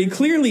 very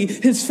clearly,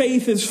 his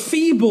faith is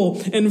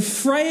feeble and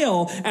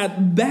frail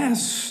at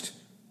best.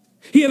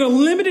 He had a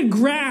limited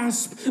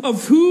grasp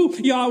of who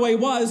Yahweh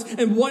was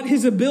and what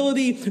his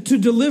ability to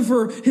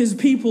deliver his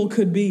people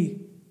could be.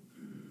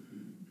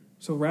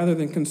 So rather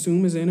than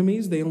consume his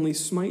enemies, they only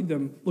smite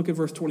them. Look at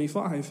verse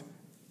 25.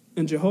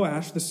 And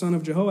Jehoash, the son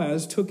of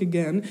Jehoaz, took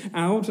again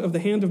out of the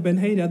hand of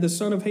Ben-Hadad, the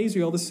son of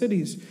Hazael, the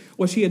cities,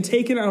 which he had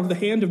taken out of the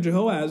hand of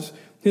Jehoaz,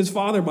 his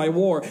father, by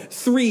war.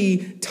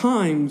 3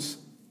 times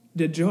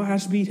did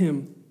Jehoash beat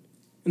him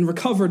and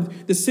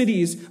recovered the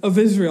cities of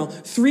Israel.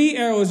 3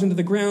 arrows into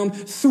the ground,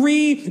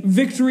 3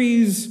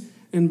 victories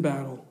in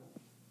battle.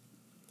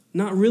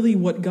 Not really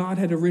what God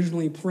had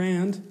originally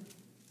planned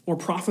or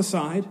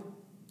prophesied.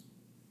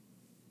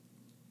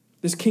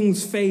 This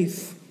king's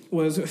faith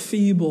was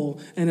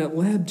feeble, and it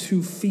led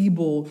to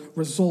feeble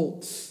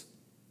results.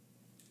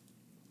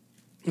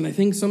 And I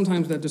think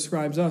sometimes that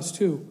describes us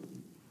too.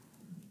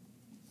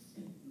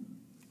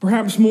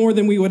 Perhaps more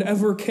than we would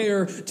ever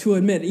care to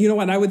admit. You know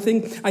what, I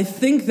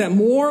think that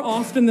more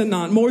often than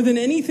not, more than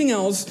anything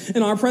else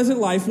in our present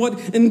life,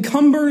 what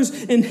encumbers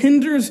and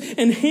hinders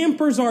and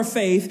hampers our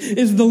faith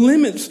is the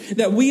limits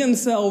that we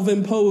ourselves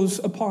impose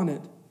upon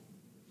it.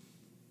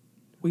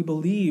 We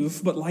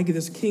believe, but like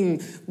this king,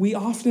 we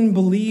often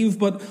believe,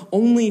 but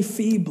only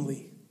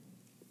feebly.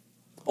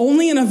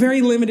 Only in a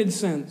very limited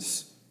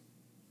sense.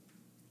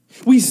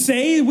 We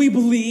say we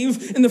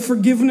believe in the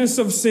forgiveness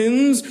of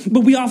sins, but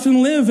we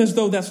often live as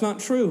though that's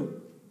not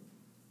true.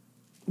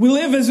 We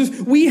live as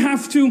if we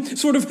have to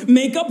sort of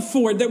make up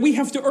for it, that we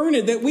have to earn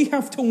it, that we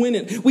have to win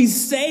it. We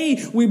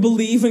say we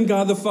believe in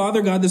God the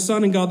Father, God the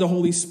Son, and God the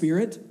Holy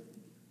Spirit.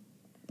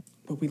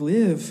 But we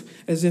live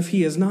as if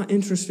he is not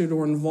interested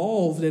or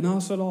involved in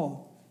us at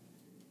all.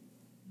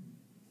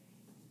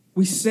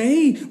 We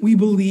say we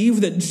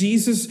believe that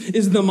Jesus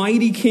is the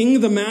mighty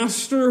king, the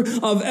master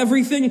of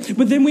everything,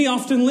 but then we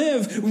often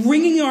live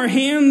wringing our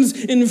hands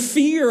in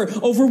fear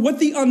over what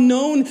the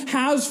unknown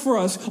has for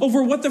us,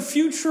 over what the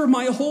future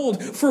might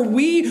hold for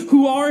we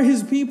who are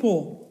his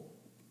people.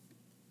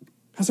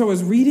 As I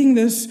was reading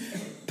this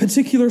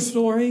particular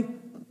story,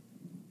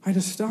 I had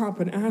to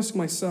stop and ask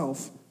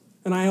myself,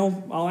 and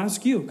I'll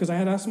ask you, because I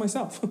had to ask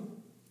myself,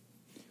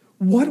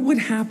 what would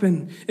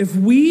happen if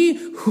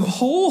we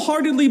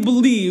wholeheartedly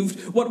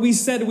believed what we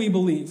said we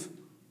believe?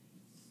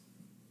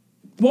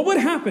 What would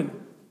happen?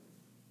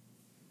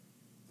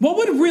 What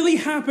would really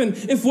happen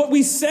if what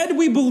we said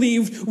we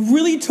believed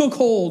really took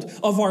hold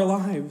of our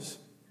lives?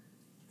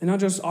 And not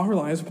just our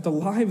lives, but the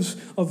lives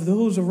of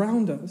those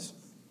around us.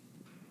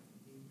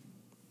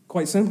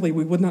 Quite simply,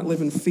 we would not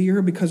live in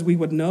fear because we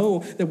would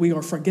know that we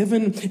are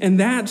forgiven. And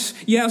that,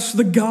 yes,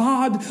 the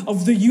God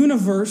of the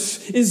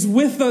universe is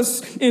with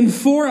us and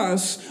for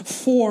us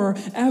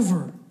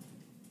forever.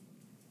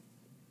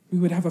 We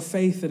would have a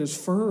faith that is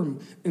firm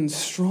and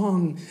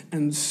strong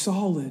and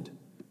solid,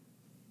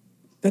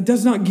 that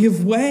does not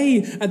give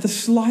way at the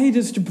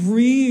slightest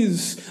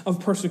breeze of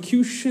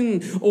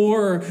persecution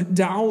or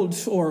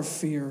doubt or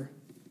fear.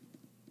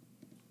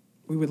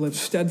 We would live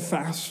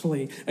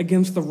steadfastly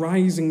against the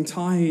rising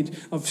tide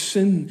of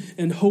sin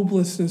and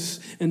hopelessness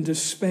and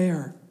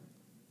despair.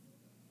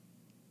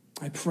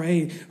 I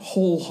pray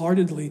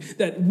wholeheartedly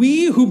that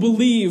we who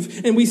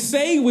believe, and we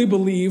say we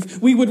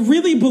believe, we would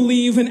really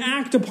believe and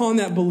act upon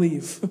that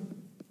belief.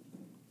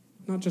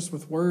 Not just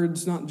with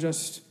words, not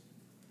just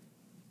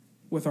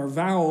with our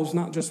vows,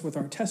 not just with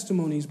our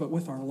testimonies, but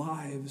with our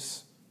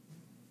lives.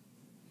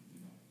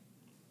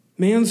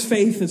 Man's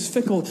faith is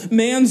fickle.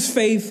 Man's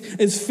faith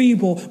is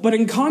feeble. But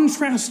in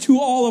contrast to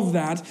all of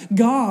that,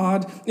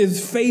 God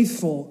is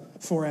faithful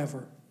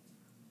forever.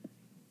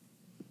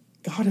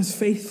 God is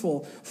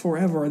faithful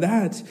forever.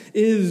 That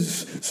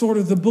is sort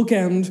of the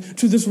bookend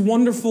to this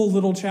wonderful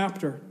little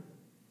chapter.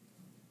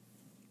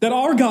 That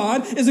our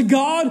God is a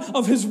God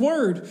of his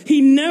word. He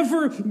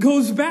never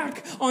goes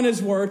back on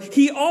his word.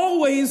 He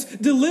always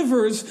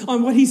delivers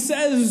on what he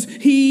says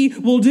he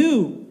will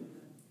do.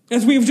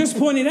 As we've just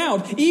pointed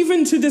out,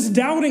 even to this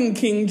doubting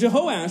king,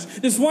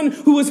 Jehoash, this one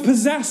who was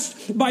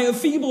possessed by a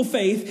feeble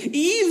faith,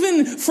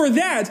 even for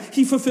that,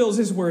 he fulfills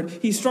his word.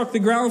 He struck the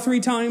ground 3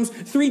 times.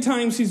 3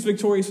 times he's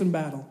victorious in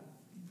battle.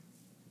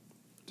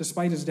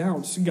 Despite his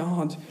doubts,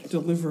 God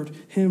delivered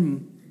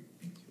him.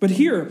 But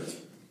here,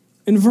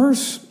 in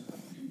verse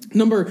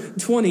number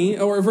 20,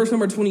 or verse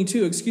number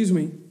 22,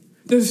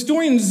 the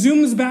historian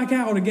zooms back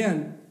out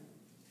again.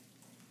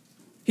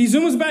 He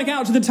zooms back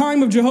out to the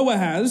time of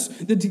Jehoahaz,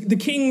 the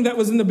king that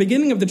was in the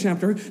beginning of the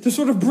chapter, to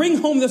sort of bring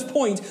home this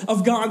point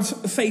of God's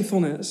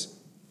faithfulness.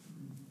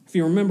 If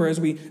you remember, as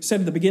we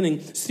said at the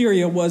beginning,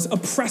 Syria was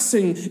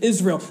oppressing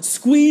Israel,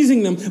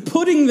 squeezing them,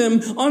 putting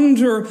them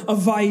under a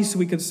vice,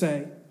 we could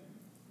say.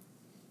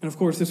 And of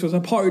course, this was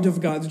a part of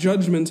God's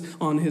judgment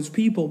on his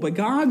people. But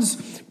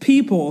God's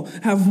people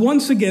have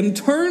once again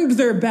turned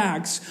their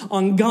backs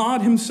on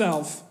God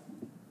himself.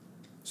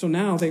 So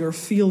now they are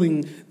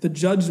feeling the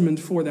judgment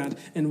for that.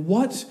 And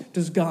what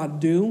does God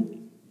do?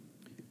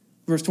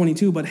 Verse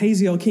 22, but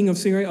Hazael, king of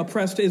Syria,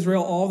 oppressed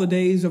Israel all the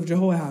days of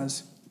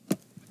Jehoahaz.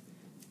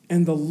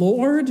 And the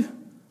Lord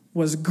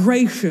was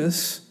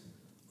gracious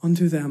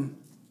unto them,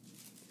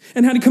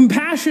 and had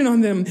compassion on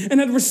them, and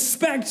had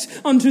respect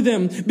unto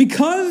them,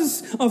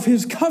 because of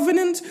his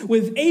covenant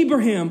with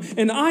Abraham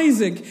and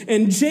Isaac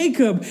and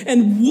Jacob,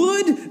 and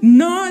would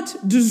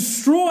not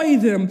destroy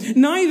them,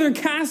 neither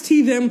cast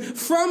he them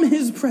from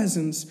his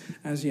presence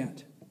as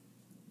yet.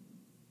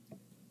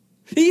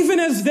 Even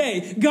as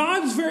they,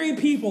 God's very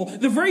people,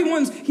 the very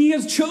ones he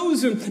has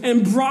chosen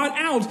and brought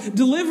out,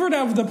 delivered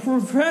out of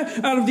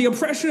the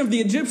oppression of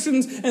the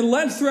Egyptians, and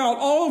led throughout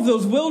all of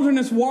those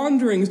wilderness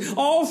wanderings,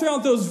 all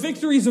throughout those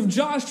victories of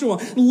Joshua,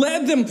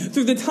 led them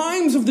through the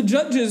times of the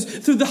judges,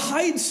 through the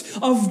heights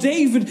of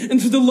David,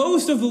 and through the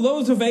lowest of the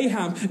lows of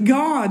Ahab.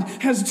 God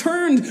has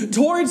turned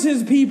towards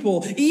his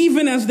people,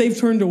 even as they've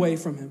turned away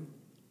from him.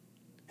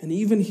 And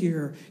even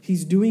here,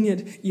 he's doing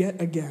it yet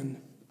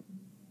again,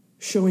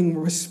 showing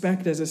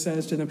respect, as it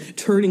says, to them,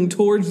 turning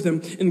towards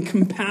them in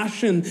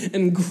compassion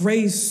and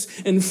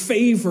grace and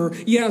favor.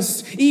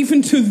 Yes,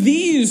 even to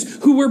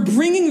these who were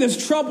bringing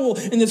this trouble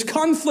and this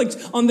conflict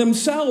on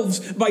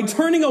themselves by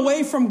turning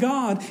away from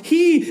God,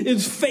 he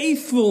is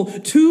faithful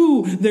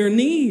to their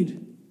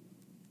need.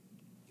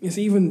 Yes,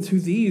 even to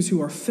these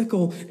who are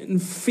fickle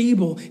and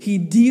feeble, he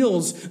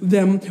deals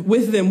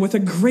with them with a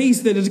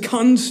grace that is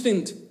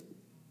constant,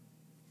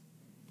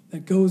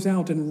 that goes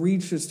out and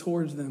reaches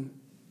towards them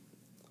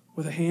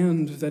with a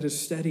hand that is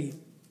steady,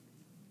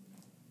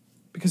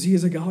 because he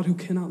is a God who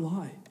cannot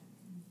lie.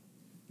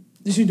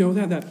 Did you know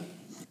that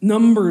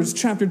Numbers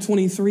chapter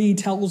 23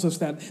 tells us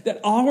that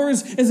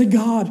ours is a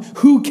God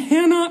who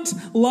cannot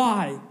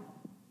lie.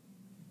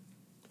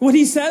 What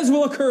he says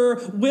will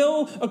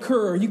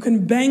occur. You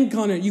can bank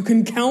on it. You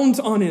can count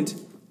on it.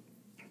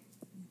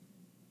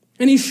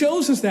 And he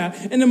shows us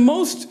that in a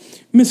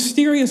most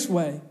mysterious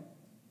way.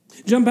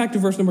 Jump back to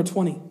verse number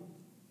 20.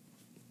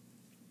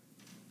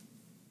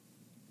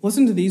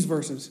 Listen to these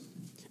verses.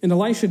 And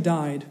Elisha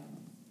died,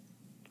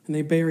 and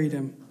they buried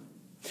him.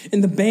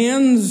 And the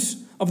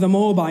bands of the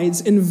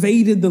Moabites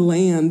invaded the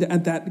land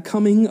at that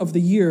coming of the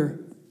year.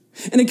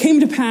 And it came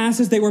to pass,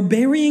 as they were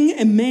burying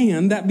a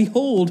man, that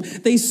behold,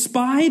 they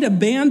spied a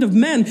band of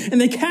men, and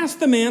they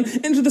cast the man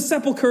into the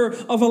sepulchre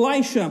of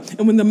Elisha.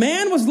 And when the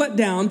man was let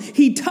down,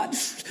 he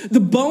touched the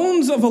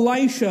bones of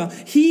Elisha.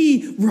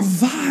 He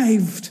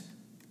revived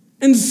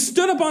and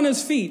stood up on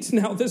his feet.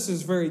 Now, this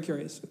is very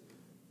curious.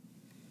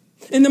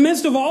 In the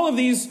midst of all of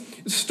these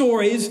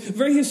stories,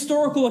 very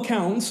historical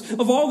accounts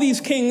of all these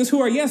kings who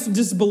are, yes,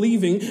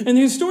 disbelieving, and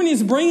the historian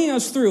is bringing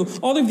us through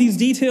all of these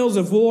details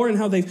of war and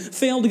how they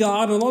failed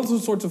God and all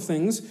those sorts of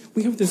things,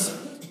 we have this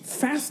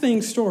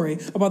fascinating story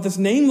about this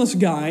nameless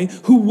guy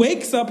who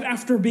wakes up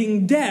after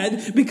being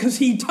dead because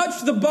he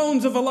touched the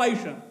bones of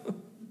Elisha.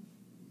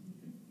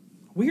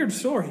 Weird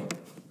story.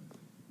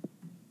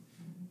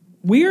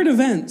 Weird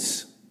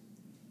events.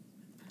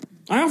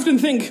 I often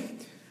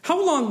think,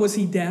 how long was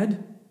he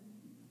dead?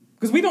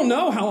 Because we don't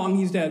know how long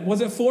he's dead.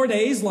 Was it 4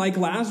 days like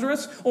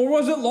Lazarus, or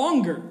was it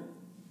longer?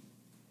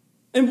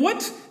 And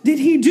what did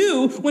he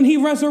do when he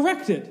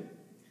resurrected?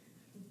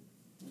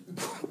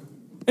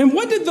 And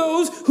what did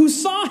those who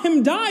saw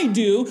him die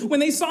do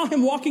when they saw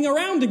him walking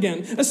around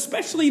again?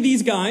 Especially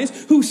these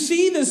guys who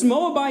see this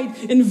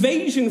Moabite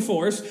invasion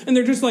force, and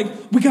they're just like,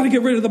 we got to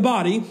get rid of the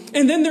body.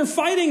 And then they're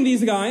fighting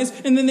these guys,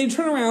 and then they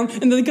turn around,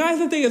 and the guy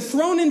that they had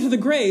thrown into the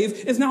grave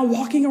is now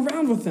walking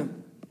around with them.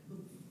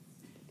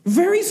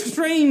 Very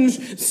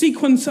strange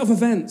sequence of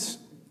events.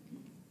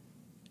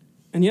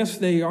 And yes,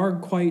 they are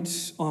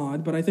quite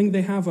odd, but I think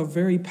they have a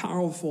very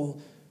powerful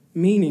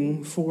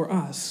meaning for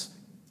us.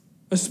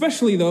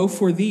 Especially, though,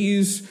 for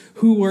these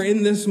who were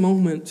in this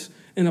moment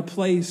in a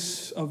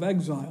place of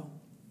exile.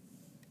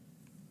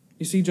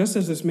 You see, just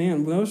as this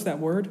man, notice that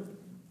word?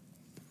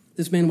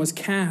 This man was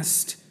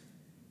cast.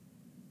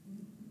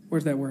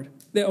 Where's that word?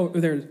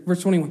 There,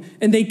 verse 21.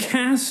 And they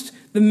cast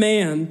the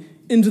man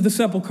into the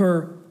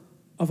sepulchre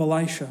of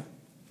Elisha.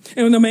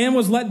 And when the man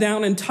was let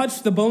down and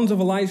touched the bones of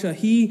Elisha,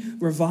 he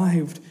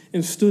revived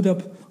and stood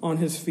up on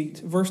his feet.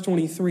 Verse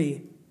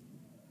 23.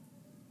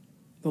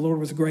 The Lord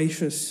was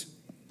gracious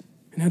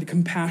and had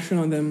compassion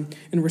on them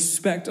and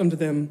respect unto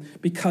them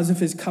because of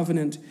his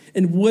covenant,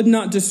 and would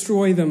not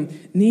destroy them,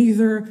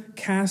 neither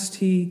cast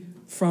he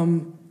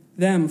from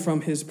them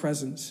from his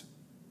presence.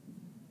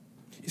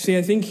 You see,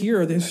 I think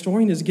here the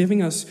historian is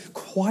giving us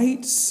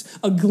quite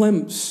a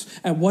glimpse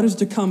at what is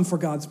to come for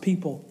God's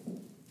people.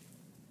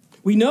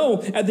 We know,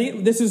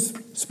 this is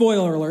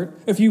spoiler alert,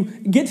 if you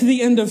get to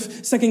the end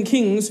of 2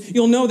 Kings,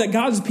 you'll know that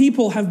God's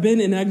people have been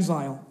in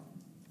exile.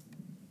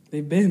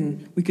 They've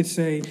been, we could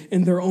say,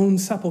 in their own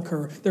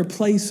sepulcher, their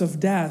place of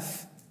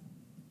death.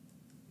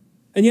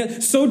 And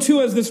yet, so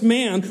too as this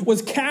man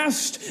was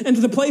cast into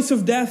the place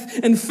of death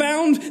and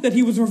found that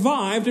he was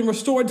revived and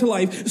restored to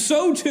life,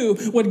 so too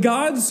would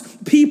God's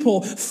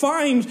people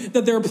find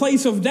that their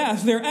place of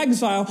death, their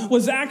exile,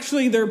 was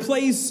actually their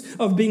place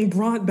of being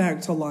brought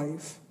back to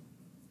life.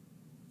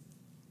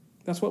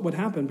 That's what would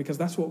happen, because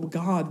that's what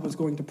God was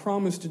going to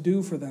promise to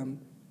do for them.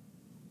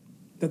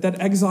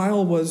 That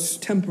exile was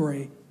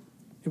temporary.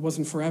 It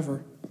wasn't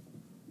forever.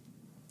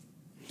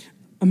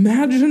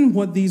 Imagine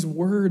what these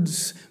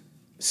words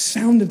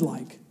sounded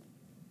like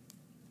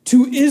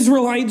to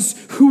Israelites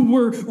who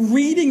were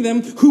reading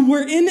them, who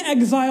were in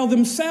exile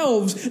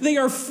themselves. They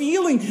are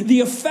feeling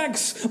the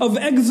effects of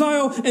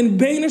exile and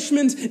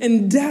banishment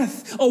and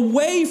death,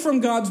 away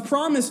from God's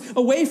promise,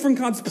 away from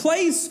God's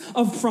place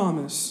of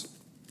promise.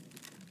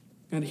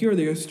 And here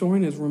the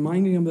historian is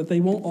reminding them that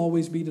they won't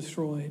always be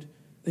destroyed.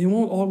 They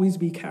won't always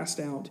be cast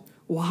out.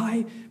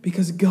 Why?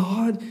 Because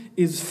God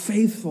is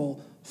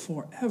faithful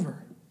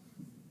forever.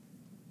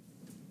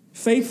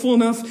 Faithful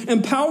enough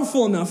and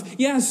powerful enough,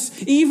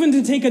 yes, even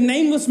to take a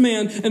nameless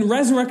man and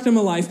resurrect him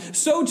alive.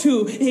 So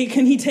too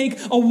can he take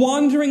a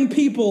wandering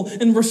people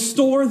and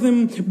restore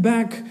them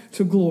back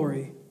to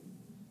glory.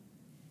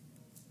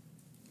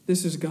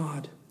 This is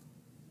God.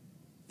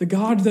 The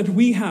God that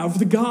we have,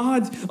 the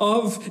God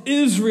of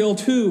Israel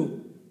too.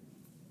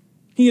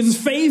 He is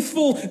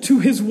faithful to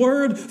his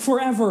word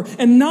forever,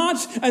 and not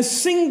a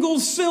single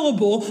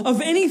syllable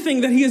of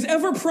anything that he has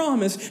ever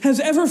promised has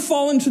ever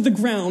fallen to the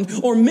ground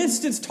or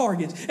missed its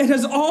target. It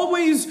has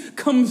always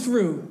come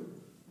through.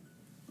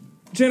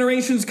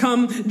 Generations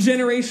come,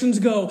 generations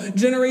go.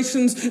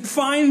 Generations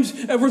find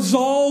a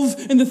resolve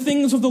in the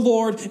things of the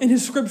Lord in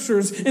his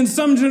scriptures. And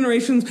some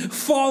generations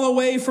fall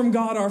away from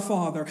God our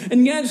Father.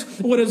 And yet,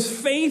 what is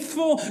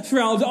faithful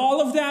throughout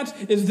all of that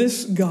is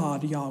this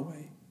God, Yahweh.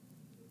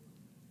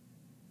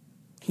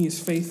 He is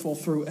faithful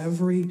through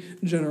every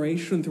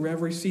generation, through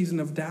every season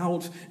of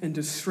doubt and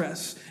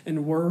distress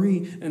and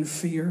worry and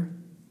fear.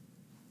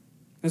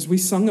 As we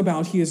sung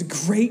about, he is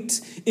great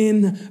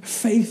in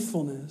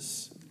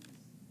faithfulness.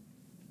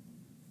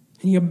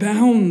 And he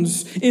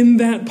abounds in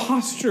that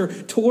posture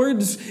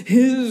towards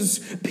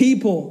his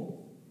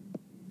people.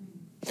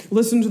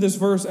 Listen to this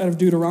verse out of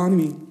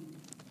Deuteronomy.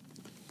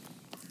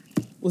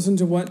 Listen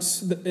to what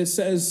it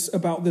says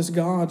about this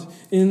God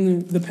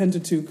in the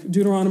Pentateuch.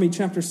 Deuteronomy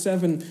chapter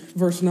 7,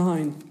 verse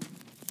 9.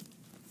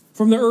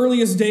 From the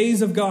earliest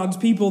days of God's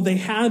people, they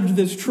had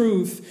this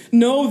truth.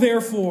 Know,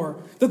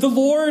 therefore, that the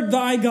Lord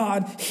thy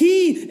God,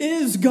 he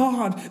is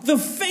God, the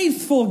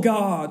faithful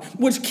God,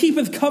 which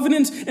keepeth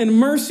covenant and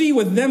mercy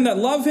with them that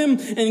love him,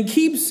 and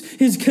keeps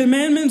his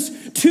commandments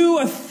to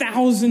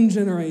 1,000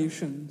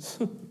 generations.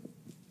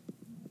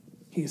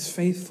 He is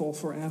faithful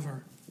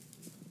forever.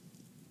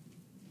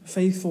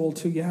 Faithful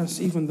to,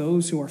 yes, even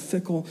those who are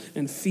fickle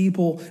and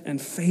feeble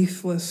and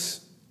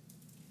faithless.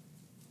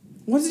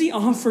 What does he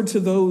offer to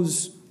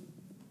those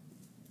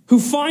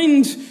who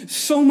find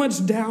so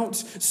much doubt,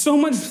 so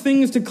much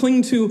things to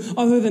cling to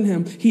other than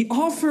him? He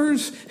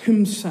offers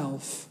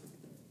himself.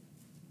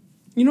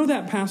 You know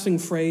that passing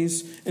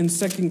phrase in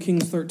 2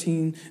 Kings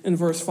 13 and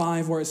verse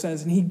 5 where it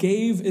says, and he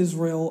gave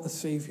Israel a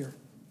savior.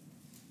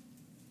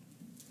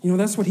 You know,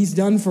 that's what he's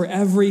done for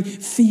every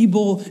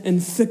feeble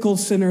and fickle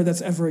sinner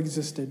that's ever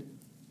existed.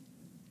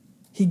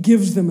 He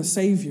gives them a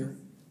savior.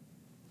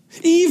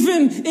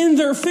 Even in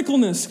their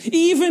fickleness,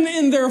 even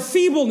in their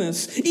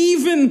feebleness,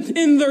 even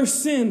in their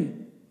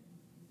sin.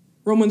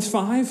 Romans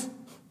 5,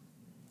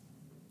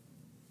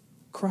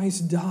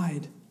 Christ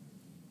died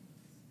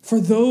for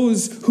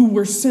those who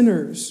were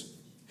sinners.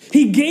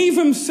 He gave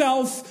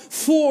himself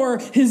for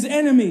his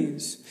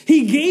enemies.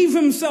 He gave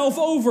himself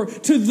over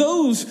to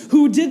those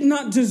who did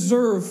not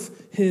deserve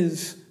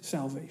his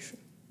salvation.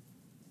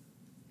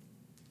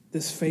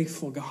 This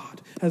faithful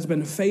God has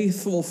been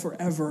faithful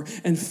forever,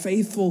 and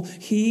faithful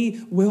he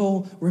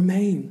will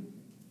remain.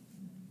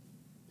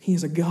 He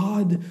is a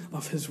God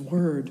of his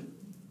word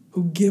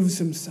who gives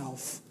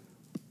himself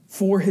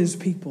for his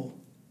people,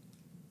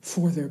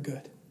 for their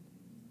good.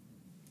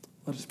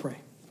 Let us pray.